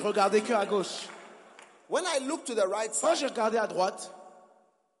Parce que je only- regardais que à gauche. When I looked to the right Quand side, j'ai regardé à droite,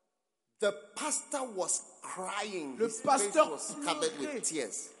 the pastor was crying. Le His face pasteur was covered pleurait. with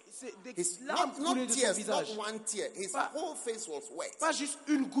tears. c'est des His, larmes not coulaient de son tears, not visage. one tear. His Pas- whole face was wet. Pas juste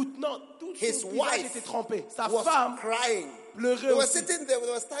une goutte, non. Tout His son visage wife était trempé. Sa was femme crying. pleurait They were aussi. sitting there, they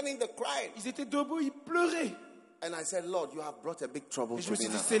were standing there crying. Ils étaient debout, ils pleuraient. And I said, Lord, you have brought a big trouble Et je to me suis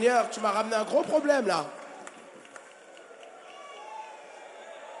me dit, now. Seigneur, tu m'as ramené un gros problème là.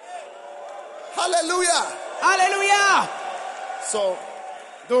 Hallelujah. Alléluia. So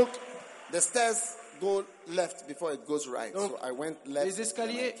Donc, the stairs go left before it goes right. Donc, So I went left. les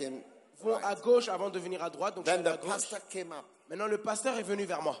escaliers and I came vont right. à gauche avant de venir à droite. Donc, je suis Then allé the à gauche. pastor came up Maintenant, le pasteur est venu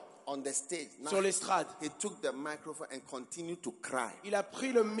vers moi, on the stage. Now, sur l'estrade. he took the microphone and continued to cry. Il a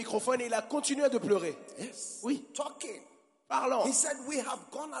pris le microphone et il a continué de pleurer. Yes. Oui, Talking. parlant. He said, we have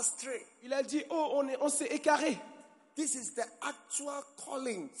gone astray. Il a dit, oh, on s'est écaré. This is the actual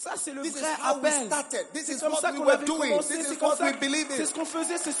calling. Ça, c'est le This is vrai how we appel. started. This C'est is comme what ça we qu'on were avait doing. commencé. This C'est is comme what ça. we believe C'est in. ce qu'on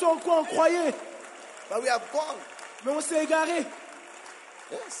faisait. C'est ce en quoi on croyait. But we have gone. Mais on s'est égaré.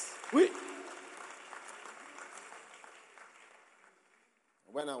 Yes. Oui.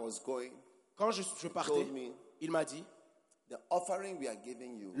 When I was going, Quand je partais, told me, il m'a dit, the offering we are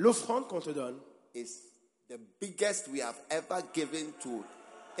giving you l'offrande qu'on te donne, is the biggest we have ever given to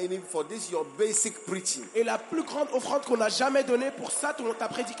any for this your basic preaching. est la plus grande offrande qu'on a jamais donnée pour ça, ta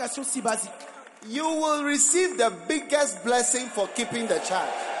prédication si basique. You will receive the biggest blessing for keeping the charge.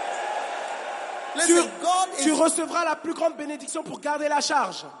 Listen, Tu recevras la plus grande bénédiction pour garder la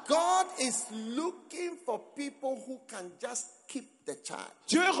charge. God is looking for people who can just keep the charge.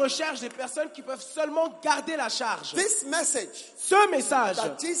 Dieu recherche des personnes qui peuvent seulement garder la charge. This message Ce message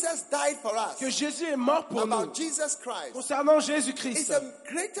that Jesus died for us que Jésus est mort pour nous, about Jesus Christ concernant is Jésus-Christ,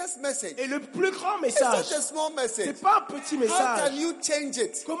 the greatest message. est le plus grand It's not message. a small message. C'est pas un petit How message. can you change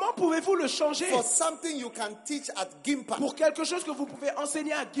it Comment pouvez-vous le changer for something you can teach at Gimpa? pour quelque chose que vous pouvez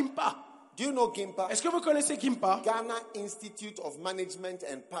enseigner à Gimpa? Do you know Gimpa? Est-ce que vous connaissez Gimpa? Ghana Institute of Management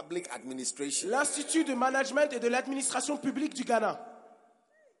and Public Administration. L'Institut de management et de l'administration publique du Ghana.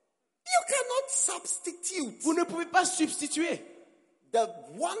 You cannot substitute Vous ne pouvez pas substituer the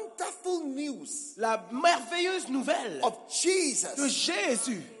wonderful news la merveilleuse nouvelle of Jesus de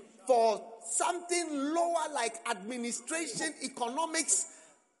Jésus for something lower like administration, economics,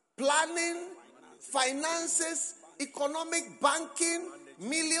 planning, finances, economic banking,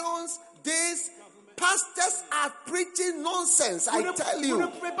 millions, days. Pastors are preaching nonsense. I tell vous you, ne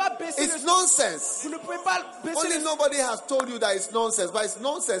pouvez pas baisser it's le, nonsense. vous ne pouvez pas baisser Only le, nobody has told you that it's nonsense, but it's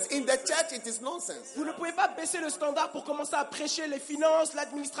nonsense. In the church, it is nonsense. vous ne pouvez pas baisser le standard pour commencer à prêcher les finances,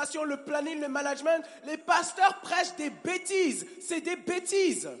 l'administration, le planning, le management. Les pasteurs prêchent des bêtises. C'est des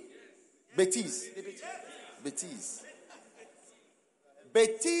bêtises. Bêtise. Bêtise.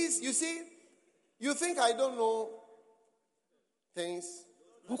 Bêtise, you see, you think I don't know things.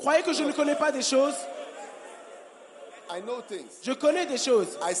 Vous croyez que je ne connais pas des choses? I know things. Je connais des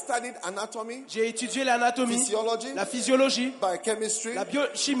choses. I studied anatomy, J'ai étudié l'anatomie, physiology, la physiologie, biochemistry, la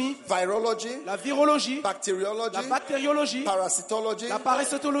biochimie, virology, la virologie, bacteriology, la bactériologie, parasitology, la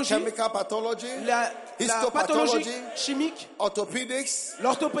parasitologie, chemical pathology, la pathologie histopathology, chimique, orthopedics,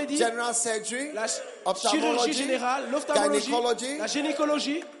 l'orthopédie, general surgery, la chirurgie ophthalmology, générale, l'ophtalmologie, gynecology, la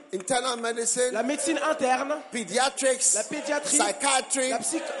gynécologie, internal medicine, la médecine interne, pediatrics, la pédiatrie, psychiatry. la I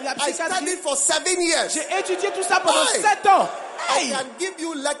psychiatrie. studied for 7 years. J'ai étudié tout ça pendant Hey! 7 ans. I Hey! can give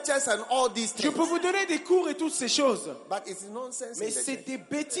you lectures and all these Je things. peux vous donner des cours et toutes ces choses. But it's nonsense. Mais in the c'est church. des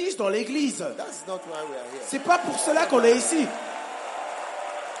bêtises dans l'église. That's not why we are here. C'est pas pour cela qu'on est ici.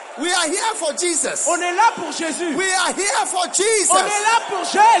 We are here for Jesus. On est là pour Jésus. We are here for Jesus. On est là pour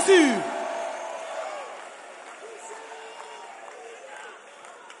Jésus.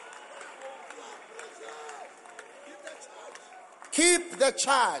 Keep the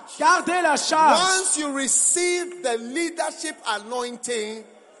charge. Gardez la charge. Once you receive the leadership anointing,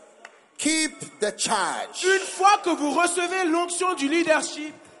 keep the charge. Une fois que vous recevez l'onction du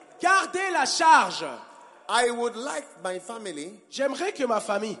leadership, gardez la charge. I would like my family J'aimerais que ma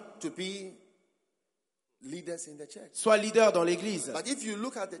famille to be leaders in the church. soit leader dans l'église. But if you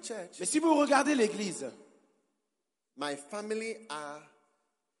look at the church, Mais si vous regardez l'église, my family are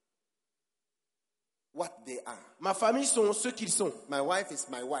what they are. ma famille sont ceux qu'ils sont. My wife is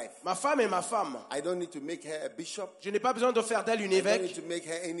my wife. Ma femme est ma femme. I don't need to make her a bishop. Je n'ai pas besoin de faire d'elle une I don't need évêque. to make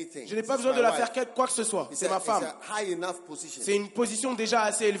her anything. Je n'ai pas She's besoin my de la wife. faire quoi que ce soit. It's C'est ma femme. it's a high enough position. C'est une position déjà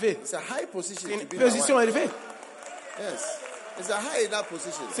assez élevée. It's a high position C'est to une be position my wife. élevée. Yes. It's a high enough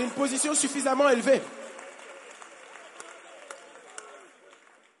position. C'est une position suffisamment élevée.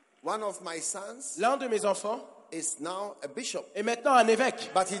 One of my sons L'un de mes enfants is now a bishop. est maintenant un évêque.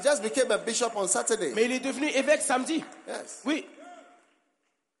 But he just became a bishop on Saturday. Mais il est devenu évêque samedi. Yes. Oui,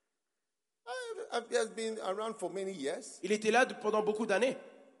 I've just been around for many years. il était là pendant beaucoup d'années.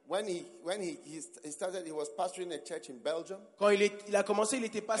 When he started, he was pastoring a church in Belgium. Quand il a commencé, il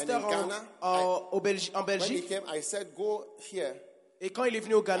était pasteur And in Ghana, en When he Belgique. came, I said, go here. Et quand il est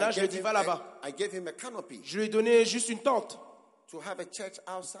venu au Ghana, je lui ai dit, va là-bas. I gave him a canopy Je lui ai donné juste une tente to have a church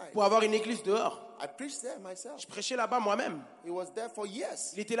outside. pour avoir une église dehors. I preached there myself. Je prêchais là-bas moi-même. He was there for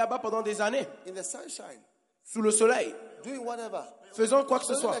years Il était là-bas pendant des années, in the sunshine, sous le soleil, doing whatever. faisant quoi que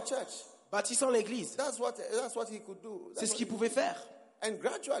ce Building soit, a church. bâtissant l'église. That's what he could do. C'est ce qu'il pouvait faire. And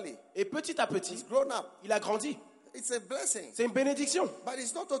gradually, Et petit à petit, he's grown up. il a grandi. It's a blessing, C'est une bénédiction. but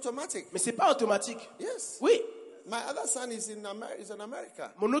it's not automatic. Mais c'est pas automatique. Yes. Oui, My other son is in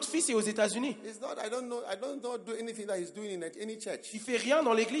America. mon autre fils est aux États-Unis. It's not. I don't do anything that he's doing in any church. Il fait rien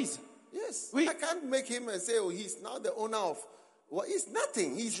dans l'église. Yes. Oui. I can't make him and say, oh, he's now the owner of. Well, he's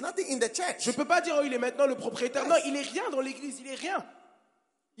nothing. He's nothing in the church. Je ne peux pas dire, oh, il est maintenant le propriétaire. Non, il est rien dans l'église, il est rien.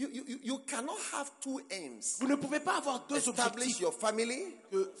 You cannot have two aims. Vous ne pouvez pas avoir deux Establish objectifs. your family,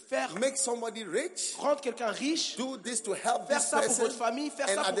 Faire make somebody rich, rendre quelqu'un riche, do this to help faire this ça pour person, votre famille, faire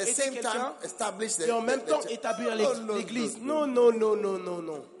and ça at pour the aider same quelqu'un, time establish the et en même temps church. établir No, l'église. no, Non, non, non, non, non,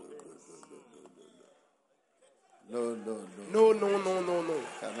 non. No, no, no. Non, non, non, non, non.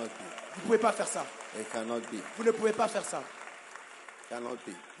 Cannot be. Vous ne pouvez pas faire ça. It cannot be. Vous ne pouvez pas faire ça. Cannot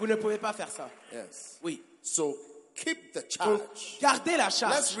be. Vous ne pouvez pas faire ça. Yes. Oui. So keep the Donc, charge. gardez la Let's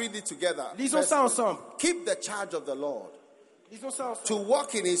charge. read it together. Lisons ça ensemble. Keep the charge of the Lord. Lisons ça ensemble. To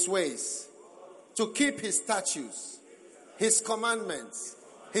walk in his ways, to keep his statutes, his commandments,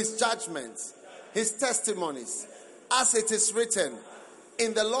 his judgments, his testimonies, as it is written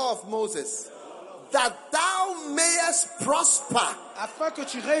in the law of Moses, that thou mayest prosper. Afin que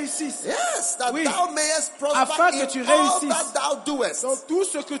tu réussisses. Yes, that Oui. thou mayest prosper Afin que in tu all réussisses that thou doest. dans tout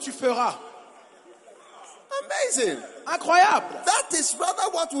ce que tu feras. Amazing. Incroyable. That is rather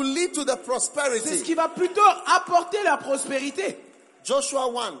what will lead to the C'est ce prosperity. qui va plutôt apporter la prospérité. Joshua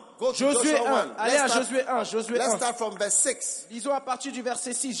 1. Go to Josué Joshua 1. 1. Allez à Josué 1. Josué Let's 1. start from verse 6. Lisons à partir du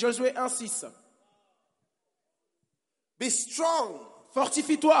verset 6. Josué 1, 6. Be strong,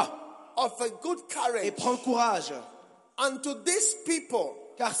 Fortifie-toi of a good et courage. prends courage, Unto this people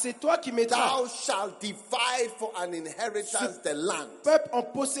car c'est toi qui mettras thou shalt divide for an inheritance the land. peuple en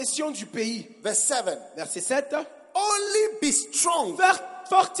possession du pays. Verse 7. Verset 7. Only be strong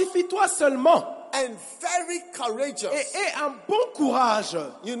Fortifie-toi seulement and very courageous. et aie un bon courage.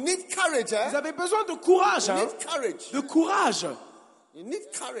 You need courage, eh? Vous avez besoin de courage, You hein? need courage. De courage. You need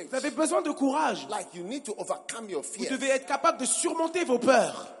courage. Vous avez besoin de courage. Like you need to overcome your Vous fear. devez être capable de surmonter vos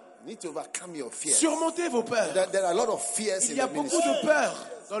peurs. You need to overcome your fear. Surmonter vos peurs. There are a lot of fears Il in y a the beaucoup ministry. de peurs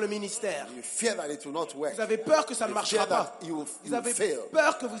dans le ministère. You fear that it will not work. Vous avez peur que ça ne You marchera fear pas. that you Vous avez fail.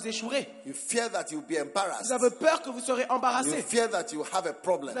 peur que vous échouerez. You fear that you'll be embarrassed. Vous avez peur que vous serez You embarrassé. fear that you have a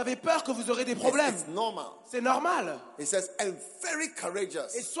problem. Vous avez peur que vous aurez des problèmes. It's normal. C'est normal. It says, and very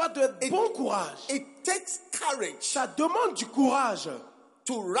courageous. Et soit de bon courage. It takes courage Ça demande du courage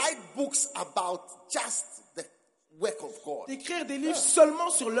to write books about just the work of God. d'écrire des livres seulement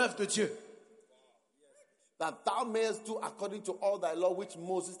sur l'œuvre de Dieu. That thou mayest do according to all thy law which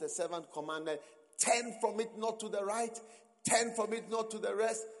Moses the servant commanded. Turn from it not to the right, turn from it not to the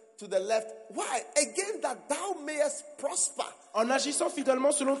rest, to the left. Why? Again, that thou mayest prosper. En agissant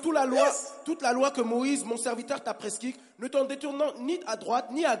fidèlement selon toute la loi, Yes. toute la loi que Moïse, mon serviteur, t'a prescrite, ne t'en détournant ni à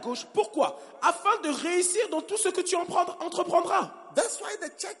droite ni à gauche. Pourquoi? Afin de réussir dans tout ce que tu entreprendras. That's why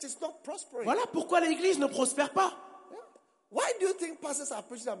the church is not prospering. Voilà pourquoi l'Église ne prospère pas. Why do you think pastors are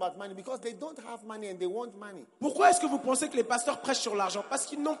preaching about money? Because they don't have money and they want money. Pourquoi est-ce que vous pensez que les pasteurs prêchent sur l'argent? Parce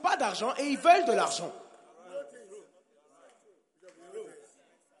qu'ils n'ont pas d'argent et ils veulent de l'argent.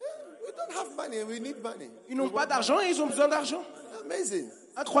 We don't have money and we need money. Ils n'ont pas d'argent et ils ont besoin d'argent. Amazing.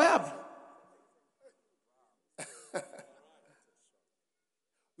 Incroyable.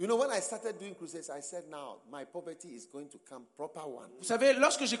 You know, when I started doing crusades, I said, now, my poverty is going to come proper one. Vous savez,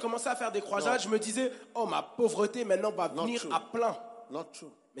 lorsque j'ai commencé à faire des croisades, je me disais, oh, ma pauvreté maintenant va Not venir true. à plein. Not true.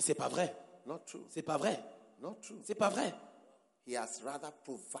 Mais c'est pas vrai. Not true. C'est pas vrai. Not true. C'est pas vrai. He has rather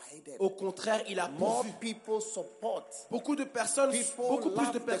provided. Au contraire, il a More pourvu. people support. Beaucoup de personnes, People beaucoup plus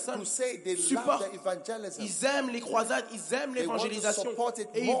love de the personnes crusade. They supportent. love the evangelism. Ils aiment les croisades, ils aiment They want to l'évangélisation. support it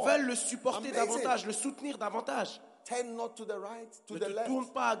Et ils more. veulent le supporter Amazing. davantage, le soutenir davantage. Turn not to the right, to Ne the te left. tourne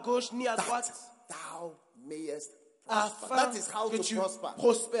pas à gauche ni à droite. That thou mayest prosper. Afin That is how que to tu prosper.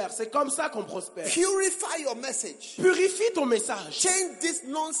 prospères. C'est comme ça qu'on prospère. Purify your message. Purifie ton message. Change this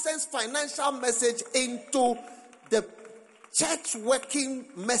nonsense financial message into the church working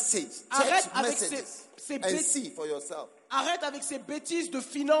message. Arrête Church avec messages. ces And bêtises. see for yourself. Arrête avec ces bêtises de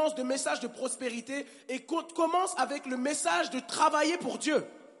finances, de messages de prospérité et commence avec le message de travailler pour Dieu.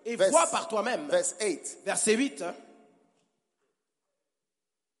 Et vois par toi-même. Verse 8. Verset 8.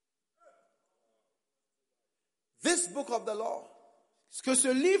 This book of the law Que ce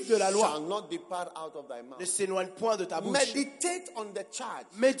livre de la loi shall not depart out of thy ne mouth. s'éloigne point de ta bouche. Meditate on the charge.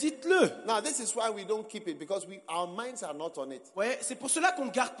 Médite-le. Now, this is why we don't keep it, because our minds are not on it. Vous voyez, c'est pour cela qu'on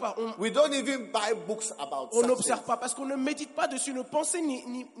ne garde pas. We don't even buy books about On such n'observe things. pas parce qu'on ne médite pas dessus, ne pense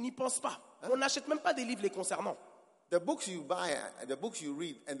n'y pense pas. On n'achète même pas des livres les concernant. The books you buy, the books you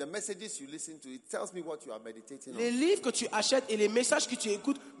read, and the messages you listen to, it tells me what you are meditating Les on. livres que tu achètes et les messages que tu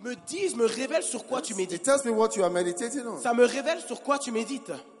écoutes me révèlent sur quoi tu It médites. tells me what you are meditating on. Ça me révèle sur quoi tu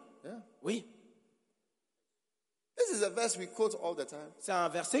médites. Yeah. Oui, This is a verse we quote all the time. c'est un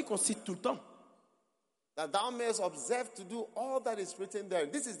verset qu'on cite tout le temps. that thou mayest observe to do all that is written there.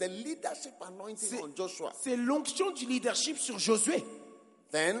 This is the leadership anointing on Joshua. C'est l'onction du leadership sur Josué.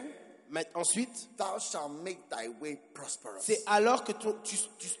 Then Mais ensuite, thou shalt make thy way prosperous. c'est alors que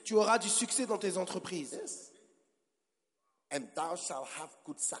tu auras du succès dans tes entreprises. Yes. And thou shalt have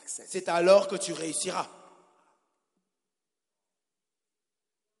good success. C'est alors que tu réussiras.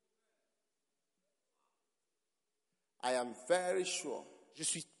 I am very sure Je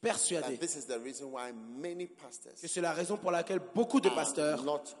suis persuadé that this is the reason why many pastors que c'est la raison pour laquelle beaucoup de are pasteurs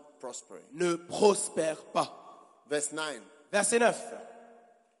not prospering. ne prospèrent pas. Verse 9. Verset 9.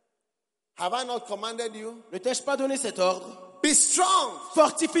 Have I not commanded you? Ne t'ai-je pas donné cet ordre? Be strong.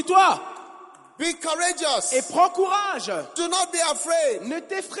 Fortifie-toi Be courageous. et prends courage. Do not be afraid. Ne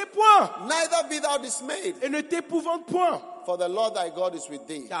t'effraie point Neither be thou dismayed. et ne t'épouvante point. For the Lord thy God is with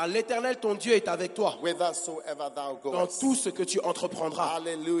thee, Car l'Éternel, ton Dieu, est avec toi whithersoever thou dans goest. tout ce que tu entreprendras.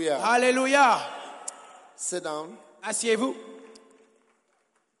 Hallelujah. Alléluia. Sit down. Asseyez-vous.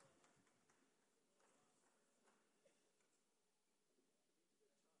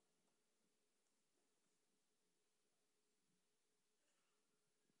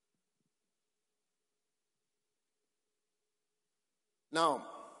 Now,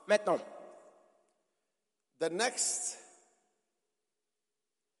 Maintenant, the next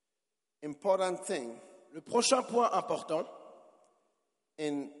important thing le prochain point important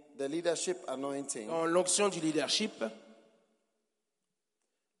in the leadership anointing dans l'onction du leadership,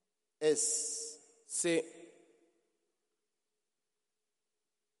 is c'est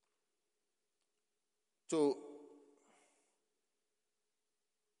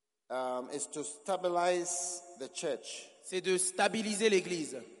to stabilize the church. c'est de stabiliser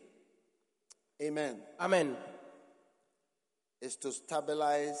l'Église. Amen. Amen. Is to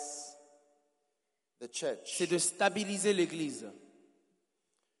stabilize the church. C'est de stabiliser l'Église.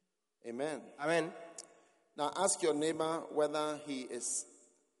 Amen. Amen. Now ask your neighbor whether he is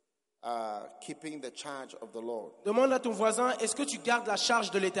keeping the charge of the Lord. Demande à ton voisin, est-ce que tu gardes la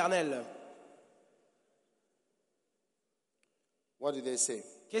charge de l'Éternel? What did they say?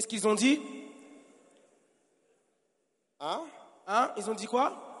 Qu'est-ce qu'ils ont dit? Huh? Hein? Ils ont dit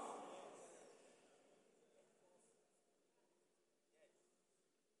quoi?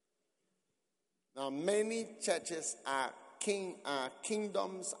 Now many churches are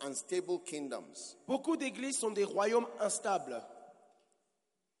kingdoms, unstable kingdoms. Beaucoup d'églises sont des royaumes instables.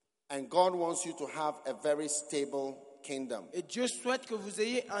 And God wants you to have a very stable kingdom. Et Dieu souhaite que vous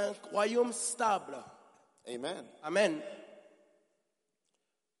ayez un royaume stable. Amen. Amen.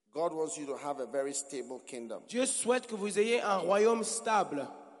 God wants you to have a very stable kingdom. Dieu souhaite que vous ayez un royaume stable.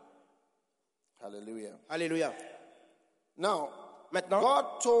 Hallelujah. Alléluia. Now, Maintenant, God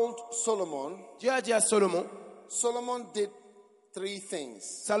told Solomon, Dieu a dit à Salomon, Solomon did three things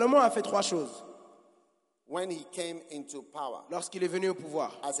Salomon a fait trois choses when he came into power lorsqu'il est venu au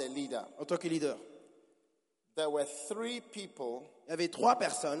pouvoir as a leader. en tant que leader. There were three people Il y avait trois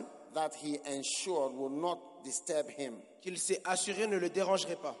personnes that he ensured would not disturb him. qu'il s'est assuré ne le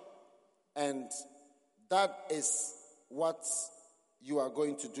dérangeraient pas. And that is what you are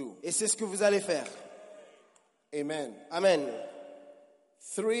going to do. Et c'est ce que vous allez faire. Amen. Amen.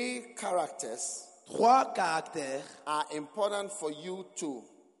 Three characters Trois caractères are important for you to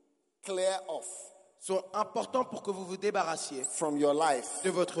clear off sont importants pour que vous vous débarrassiez from your life. de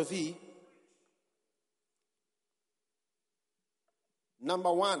votre vie.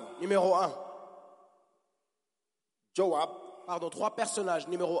 Number one, Numéro 1. Joab. Trois personnages.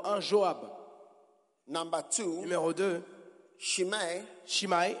 Numéro 1, Joab. Number two, Numéro 2, Shimei.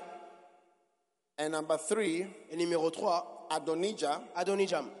 Shimei. And number three, Et numéro 3, Adonijah.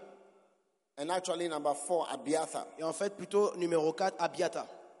 Adonijam. And actually number four, Abiathar. Et en fait, plutôt numéro 4, Abiata.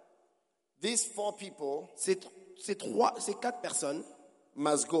 These four people Ces quatre personnes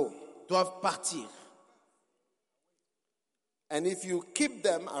must go. doivent partir. And if you keep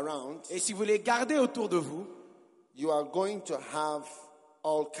them around, Et si vous les gardez autour de vous, you are going to have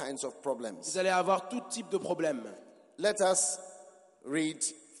all kinds of problems. vous allez avoir tout type de problèmes. Let us read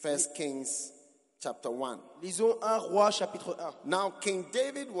 1 Kings chapter 1. Lisons 1 Roi chapitre 1. Now King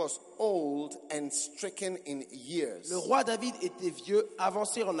David was old and stricken in years. Le roi David était vieux,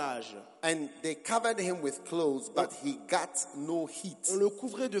 avancé en âge. And they covered him with clothes, but he got no heat. On le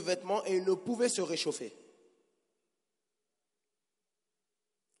couvrait de vêtements et il ne pouvait se réchauffer.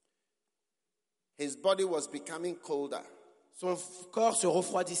 His body was becoming colder. Son corps se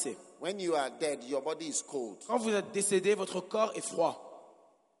refroidissait. When you are dead, your body is cold. Quand vous êtes décédé, votre corps est froid.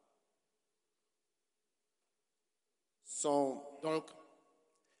 So, Donc,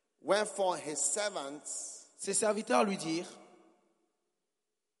 wherefore his servants ses serviteurs lui dirent,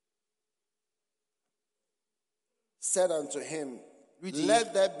 said unto him, lui dit,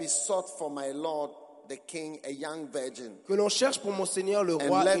 let there be sought for my lord the king a young virgin, que l'on cherche pour mon Seigneur le and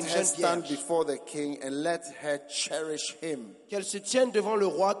roi let une her jeune stand vierge, before the king, and let her cherish him. qu'elle se tienne devant le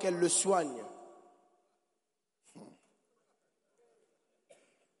roi, qu'elle le soigne.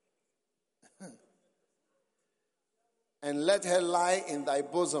 And let her lie in thy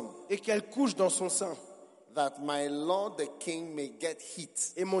bosom, Et qu'elle couche dans son sein. that my lord the king may get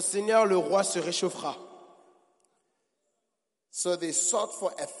heat. Et mon Seigneur le roi se réchauffera. So they sought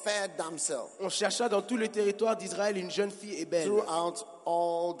for a fair damsel On chercha dans tout le territoire d'Israël une jeune fille et belle. throughout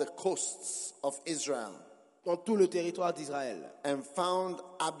all the coasts of Israel, Dans tout le territoire d'Israël. and found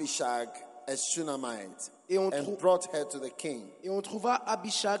Abishag a Shunammite, Et on and brought her to the king. Et on trouva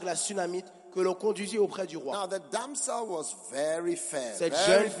Abishag, la Sunamite, que l'on conduisit auprès du roi. Now the damsel was very fair, Cette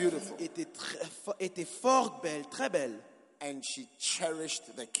very jeune beautiful, fille était fort belle, très belle. and she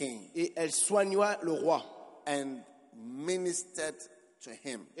cherished the king Et elle soigna le roi and ministered to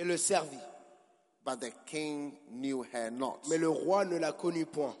him. et le servit. But the king knew her not. Mais le roi ne la connut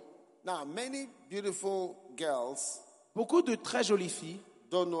point. Now many beautiful girls Beaucoup de très jolies filles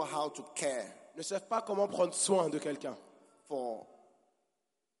don't know how to care ne savent pas comment prendre soin de quelqu'un, for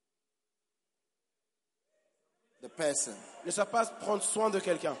the person. ne savent pas prendre soin de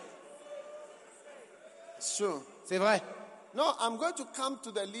quelqu'un. It's true. C'est vrai. No, I'm going to come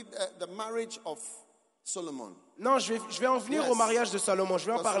to the marriage of Solomon. Non, je vais en venir Yes. au mariage de Salomon, je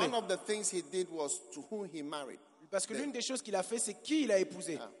vais en Because parler. one of the things he did was to whom he married. Parce que l'une des choses qu'il a fait, c'est qui il a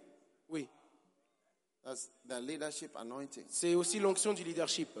épousé. Oui, That's the leadership anointing. c'est aussi l'onction du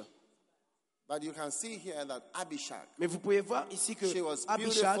leadership. But you can see here that Abishag, Mais vous pouvez voir ici que she was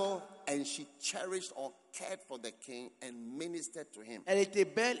Abishag, beautiful and she cherished or cared for the king and ministered to him. elle était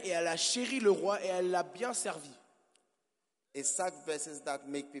belle et elle a chéri le roi et elle l'a bien servi. It's such verses that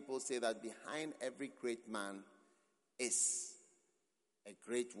make people say that behind every great man is a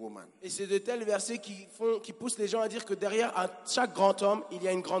great woman. Et c'est de tels versets qui poussent les gens à dire que derrière chaque grand homme, il y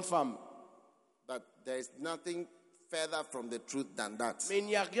a une grande femme. But there is nothing further from the truth than that. Mais il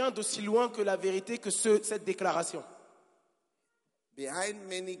n'y a rien d'aussi loin que la vérité que cette déclaration. Behind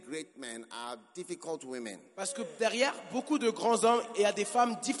many great men are difficult women. Parce que derrière beaucoup de grands hommes, il y a des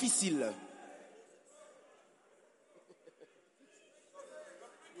femmes difficiles.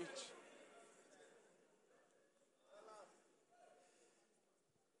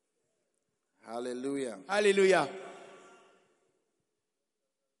 Hallelujah. Alléluia.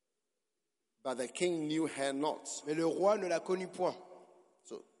 But the king knew her not. Mais le roi ne la connut point.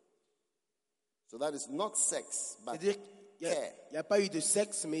 So that is not sex, but C'est-à-dire qu'il care. n'y a pas eu de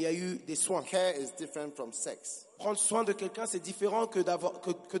sexe, mais il y a eu des soins. Care is different from sex. Prendre soin de quelqu'un, c'est différent que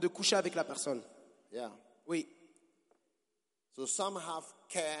de coucher avec la personne. Yeah. Oui. So some have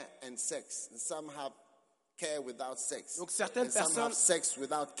care and sex, and some have care without sex. Donc certaines and some have personnes, sex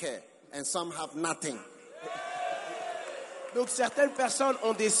without care, and some have nothing. donc certaines personnes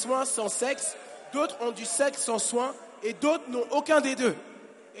ont des soins sans sexe, d'autres ont du sexe sans soins, et d'autres n'ont aucun des deux.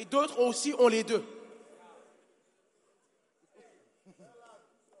 Et d'autres aussi ont les deux.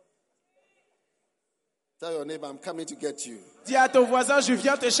 Tell your neighbor, I'm coming to get you. Dis à ton voisin, je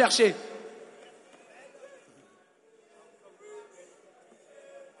viens te chercher.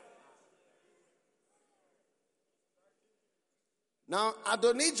 Now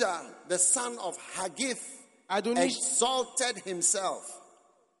Adonijah, the son of Haggith, exalted himself,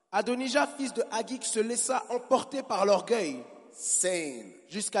 Adonijah, fils de Haggith, se laissa emporter par l'orgueil, saying,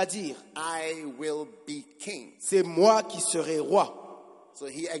 jusqu'à dire, I will be king. c'est moi qui serai roi. So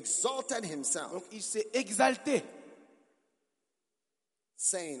he exalted himself, Donc il s'est exalté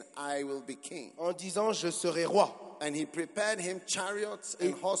saying, I will be king. en disant, je serai roi. And he prepared him chariots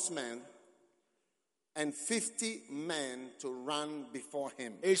and horsemen and 50 men to run before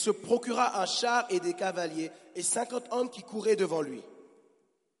him. Et il se procura un char et des cavaliers et 50 hommes qui couraient devant lui.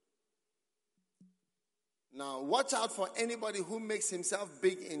 Now watch out for anybody who makes himself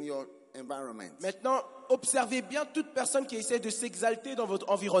big in your environment. Maintenant, observez bien toute personne qui essaie de s'exalter dans votre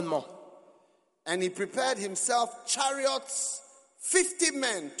environnement. And he prepared himself chariots, 50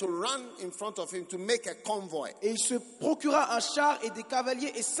 men to run in front of him to make a convoy. Et il se procura un char et des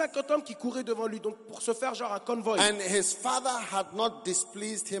cavaliers et 50 hommes qui couraient devant lui, donc pour se faire genre un convoi. And his father had not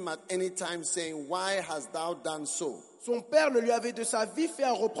displeased him at any time, saying, Why hast thou done so? Son père ne lui avait de sa vie fait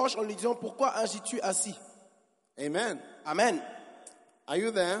un reproche en lui disant, pourquoi agis-tu ainsi? Amen. Amen. Are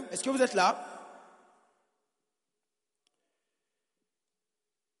you there? Est-ce que vous êtes là?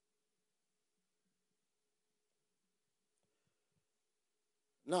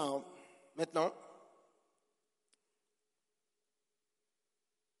 Now, Maintenant,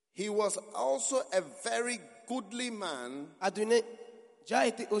 he was also a very goodly man, Adonijah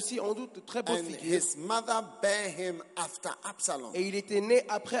était aussi en doute de très bonne and figure. his mother bare him after Absalom. Et il était né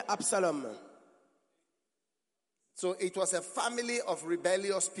après Absalom. So it was a family of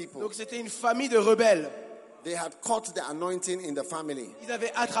rebellious people. Donc c'était une famille de rebelles. They had caught the anointing in the family. Ils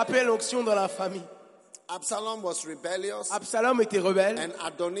avaient attrapé l'onction dans la famille. Absalom was rebellious, Absalom était rebelle. and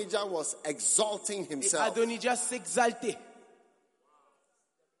Adonijah was exalting Et himself. Adonijah s'exaltait.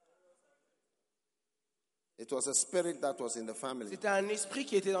 It was a spirit that was in the family. C'était un esprit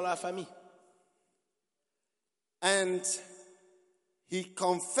qui était dans la famille. And he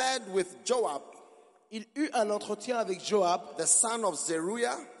conferred with Joab, Il eut un entretien avec Joab, the son of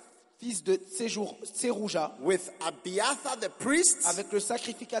Zeruiah, fils de Tserouja, with Abiathar the priest, avec le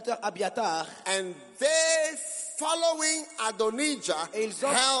sacrificateur Abiatar. and they, following Adonijah, Et ils ont-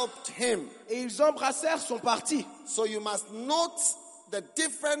 helped him. Et ils embrassèrent son parti. So you must note the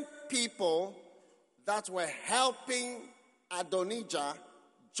different people that were helping Adonijah.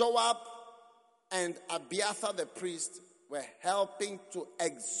 Joab and Abiathar the priest were helping to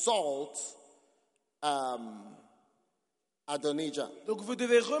exalt Adonijah. Donc vous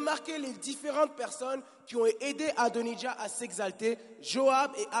devez remarquer les différentes personnes qui ont aidé Adonijah à s'exalter.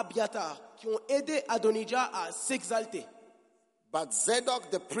 Joab et Abiatar, qui ont aidé Adonijah à s'exalter. But Zadok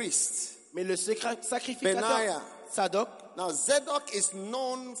the priest, Mais le sacrificateur Benaiah. Sadok, now Zadok is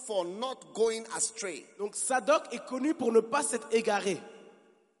known for not going astray. donc Sadok est connu pour ne pas s'être égaré.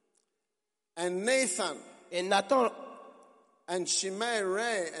 And Nathan Et Nathan and Shimei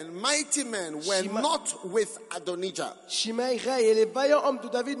and mighty men were not with Adonijah. Shimei, Rei et les vaillants hommes de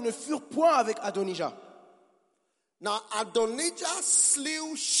David ne furent point avec Adonijah. Now Adonijah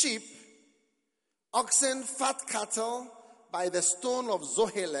slew sheep, oxen, fat cattle by the stone of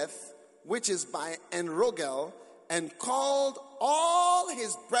Zoheleth, which is by Enrogel, and called all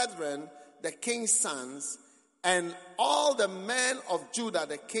his brethren, the king's sons, and all the men of Judah,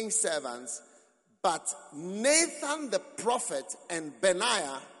 the king's servants. But Nathan the prophet and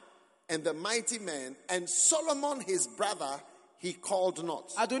Benaiah and the mighty men and Solomon his brother he called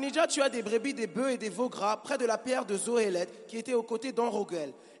not. Adonijah tua des brebis, des bœufs et des veaux gras près de la pierre de Zohélet qui était aux côtés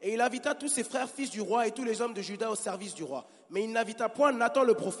d'Enrogel. Et il invita tous ses frères fils du roi et tous les hommes de Juda au service du roi. Mais il n'invita point Nathan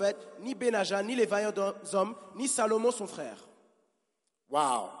le prophète, ni Benajah, ni les vaillants hommes, ni Salomon son frère.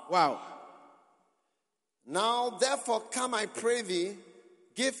 Wow. Wow. Now therefore come, I pray thee,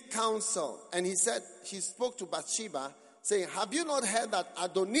 give counsel. And he spoke to Bathsheba, saying, have you not heard that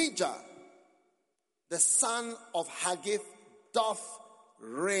Adonijah, the son of Haggith, doth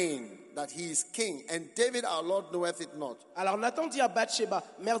reign, that he is king, and David our Lord knoweth it not? Alors Nathan dit à Bathsheba,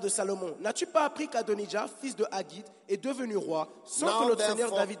 mère de Salomon, n'as-tu pas appris qu'Adonijah, fils de Haggith, est devenu roi, sans Now que notre therefore-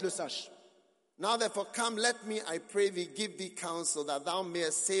 Seigneur David le sache? Now therefore come, let me, I pray thee, give thee counsel, that thou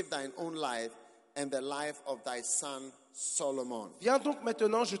mayest save thine own life and the life of thy son Solomon. Viens donc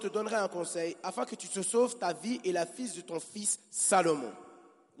maintenant, je te donnerai un conseil, afin que tu te sauves ta vie et la fille de ton fils Salomon.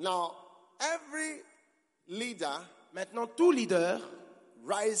 Now, every leader Maintenant, tout leader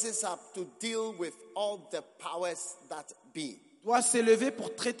rises up to deal with all the powers that be. doit s'élever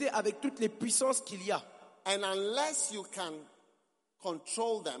pour traiter avec toutes les puissances qu'il y a. And unless you can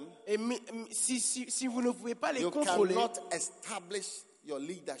control them, Et si vous ne pouvez pas les you contrôler, cannot establish your vous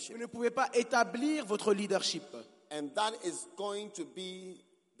leadership. ne pouvez pas établir votre leadership. And that is going to be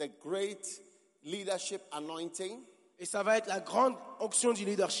the great leadership anointing Et ça va être la grande onction du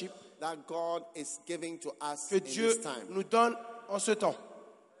leadership that God is giving to us que in Dieu this time. nous donne en ce temps.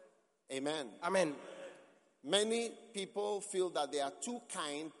 Amen. Amen. Many people feel that they are too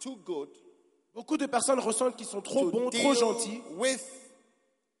kind, too good Beaucoup de personnes ressentent qu'ils sont trop to bons, trop deal gentils with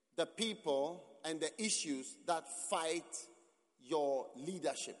the people and the issues that fight your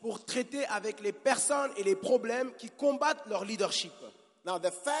leadership. pour traiter avec les personnes et les problèmes qui combattent leur leadership. Now,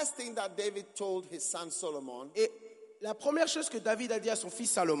 the first thing that David told his son Solomon Et la première chose que David a dit à son fils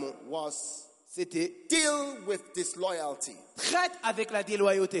Salomon, was, c'était deal with disloyalty. traite avec la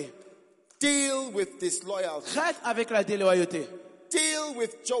déloyauté. Deal with disloyalty. Traite avec la déloyauté. Deal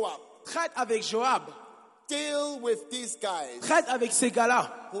with Joab. Traite avec Joab. Deal with these guys Traite avec ces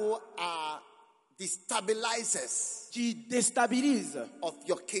gars-là who are destabilizers qui déstabilisent of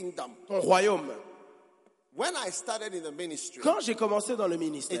your kingdom. ton royaume. When I started in the ministry, Quand j'ai commencé dans le it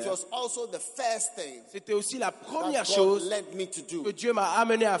ministère, was also the first thing c'était aussi la première that God chose led me to do. que Dieu m'a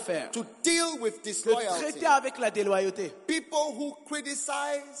amené à faire. To deal with De disloyalty. traiter avec la déloyauté. People who Des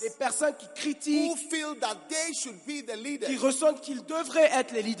criticize, personnes qui who critiquent, feel that they should be the leader. qui ressentent qu'ils devraient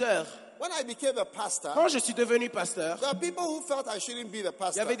être les leaders. When I became a pastor, Quand je suis devenu pasteur, there are people who felt I shouldn't be the il y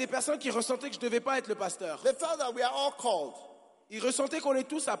pastor. avait des personnes qui ressentaient que je ne devais pas être le pasteur. They felt that we are all called. Ils ressentaient qu'on est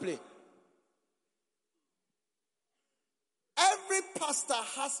tous appelés. pastor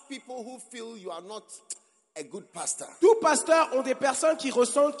has people who feel you are not a good pastor. Tous pasteurs ont des personnes qui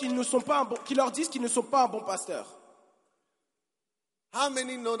ressentent qu'ils ne sont pas qui leur disent qu'ils ne sont pas un bon pasteur. How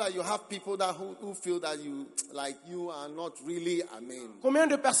many know that you have people that who feel that you are not really, Combien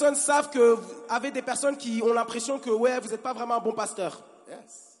de personnes savent que vous avez des personnes qui ont l'impression que ouais, vous n'êtes pas vraiment un bon pasteur?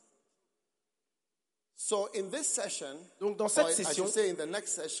 Yes. So in this session, donc dans cette or session, I should say in the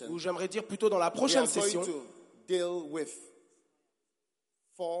next session, ou j'aimerais dire plutôt dans la prochaine session, to deal with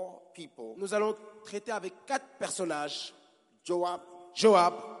 4 people. Nous allons traiter avec 4 personnages. Joab,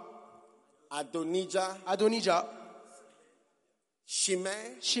 Adonijah,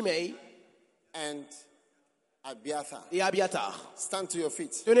 Shimei, and Abiathar. Et Abiathar. Stand to your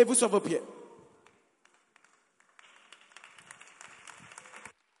feet. Tenez-vous sur vos pieds.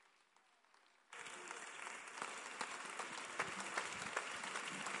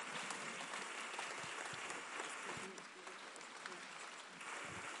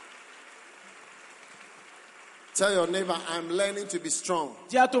 Tell your neighbor, I'm learning to be strong.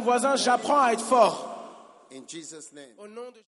 Dis à ton voisin, j'apprends à être fort. In Jesus' name. Au nom de